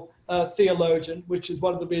liberal theologian, which is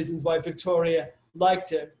one of the reasons why Victoria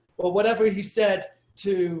liked him. Well, whatever he said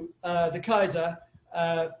to the Kaiser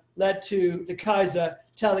led to the Kaiser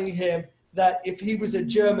telling him that if he was in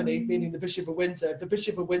Germany, meaning the Bishop of Windsor, if the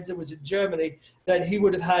Bishop of Windsor was in Germany, then he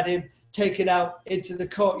would have had him taken out into the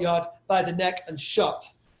courtyard by the neck and shot.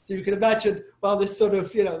 So you can imagine, while this sort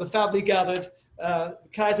of, the family gathered, the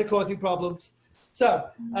Kaiser causing problems. So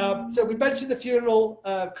we mentioned the funeral.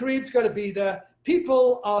 Kareem's going to be there.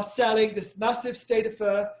 People are selling this massive state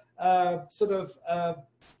affair,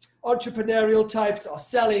 entrepreneurial types are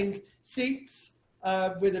selling seats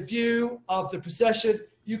with a view of the procession.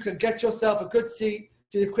 You can get yourself a good seat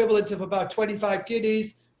to the equivalent of about 25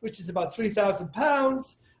 guineas, which is about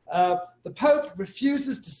 £3,000. The Pope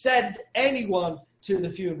refuses to send anyone to the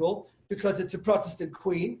funeral because it's a Protestant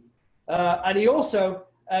queen. And he also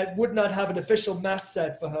would not have an official mass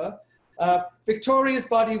said for her. Victoria's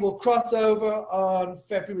body will cross over on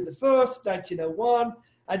February the 1st, 1901,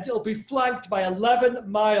 and it'll be flanked by 11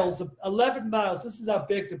 miles. This is how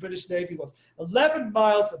big the British Navy was. 11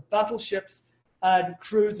 miles of battleships and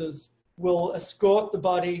cruisers will escort the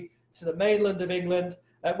body to the mainland of England.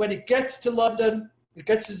 When it gets to London, it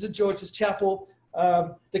gets to St. George's Chapel,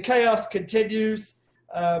 the chaos continues.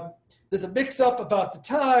 There's a mix-up about the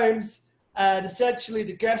times, and essentially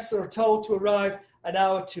the guests are told to arrive an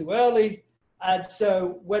hour too early. And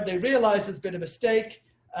so when they realize there's been a mistake,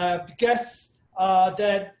 the guests are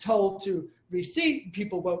then told to reseat.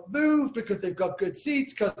 People won't move because they've got good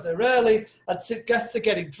seats because they're early, and guests are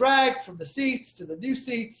getting dragged from the seats to the new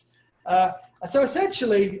seats. So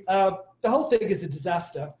essentially, the whole thing is a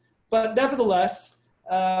disaster. But nevertheless,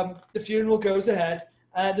 the funeral goes ahead,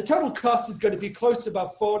 and the total cost is going to be close to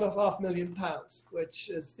about £4.5 million, which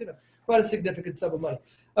is, quite a significant sum of money.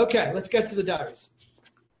 Okay, let's get to the diaries.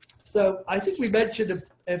 So I think we mentioned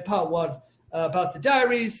in part one about the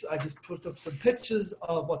diaries. I just put up some pictures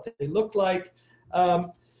of what they look like.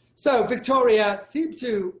 So Victoria seemed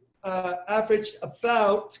to average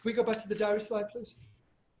about, can we go back to the diary slide, please?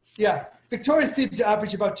 Yeah, Victoria seemed to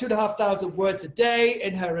average about 2,500 words a day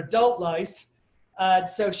in her adult life. And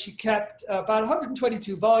so she kept about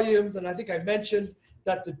 122 volumes. And I think I mentioned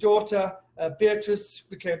that the daughter, Beatrice,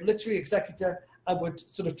 became literary executor and would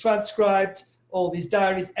sort of transcribed all these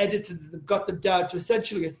diaries, edited them, got them down to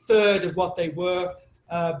essentially a third of what they were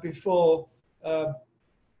before.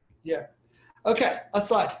 Yeah. Okay, a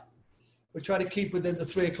slide. We're trying to keep within the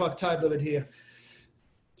 3 o'clock time limit here.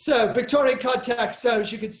 So Victorian context. So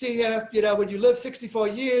as you can see here, when you live 64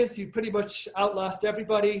 years, you pretty much outlast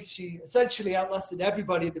everybody. She essentially outlasted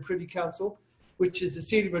everybody in the Privy Council, which is the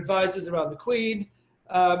senior advisors around the Queen.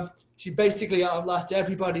 She basically outlasted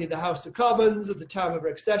everybody in the House of Commons at the time of her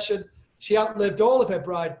accession. She outlived all of her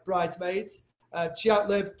bridesmaids. She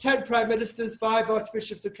outlived 10 prime ministers, 5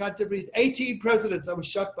 archbishops of Canterbury, 18 presidents. I was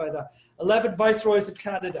shocked by that. 11 viceroys of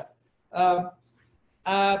Canada.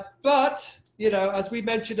 But, as we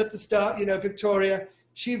mentioned at the start, Victoria,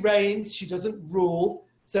 she reigns, she doesn't rule.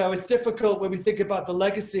 So it's difficult when we think about the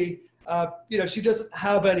legacy. She doesn't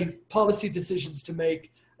have any policy decisions to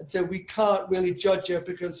make. And so we can't really judge her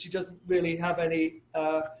because she doesn't really have any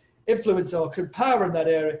influence or power in that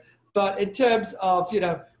area. But in terms of,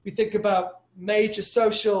 we think about major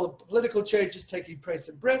social and political changes taking place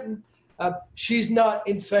in Britain, she's not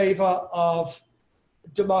in favor of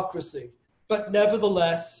democracy. But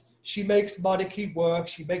nevertheless, she makes monarchy work.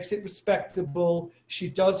 She makes it respectable. She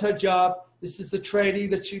does her job. This is the training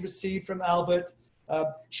that she received from Albert.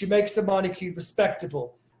 She makes the monarchy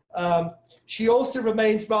respectable. She also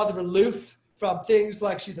remains rather aloof from things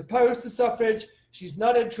like she's opposed to suffrage. She's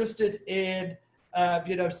not interested in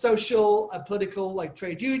social and political, like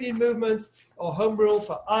trade union movements or home rule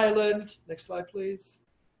for Ireland. Next slide, please.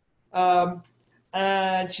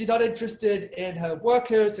 And she's not interested in her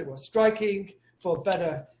workers who are striking for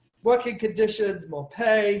better working conditions, more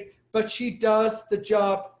pay, but she does the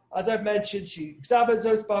job. As I've mentioned, she examines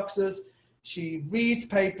those boxes, she reads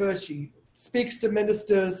papers, she speaks to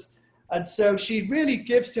ministers, and so she really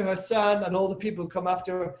gives to her son and all the people who come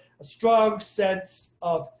after her a strong sense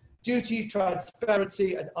of duty,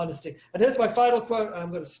 transparency, and honesty. And here's my final quote, and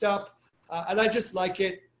I'm going to stop. And I just like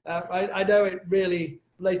it. I know it really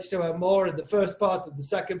relates to her more in the first part than the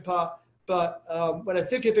second part. But when I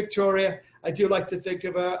think of Victoria, I do like to think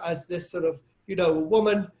of her as this sort of, a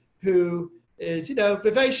woman who is,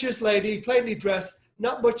 vivacious lady, plainly dressed,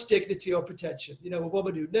 not much dignity or pretension. A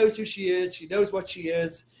woman who knows who she knows what she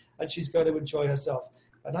is, and she's going to enjoy herself.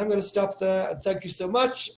 And I'm going to stop there, and thank you so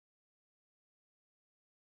much.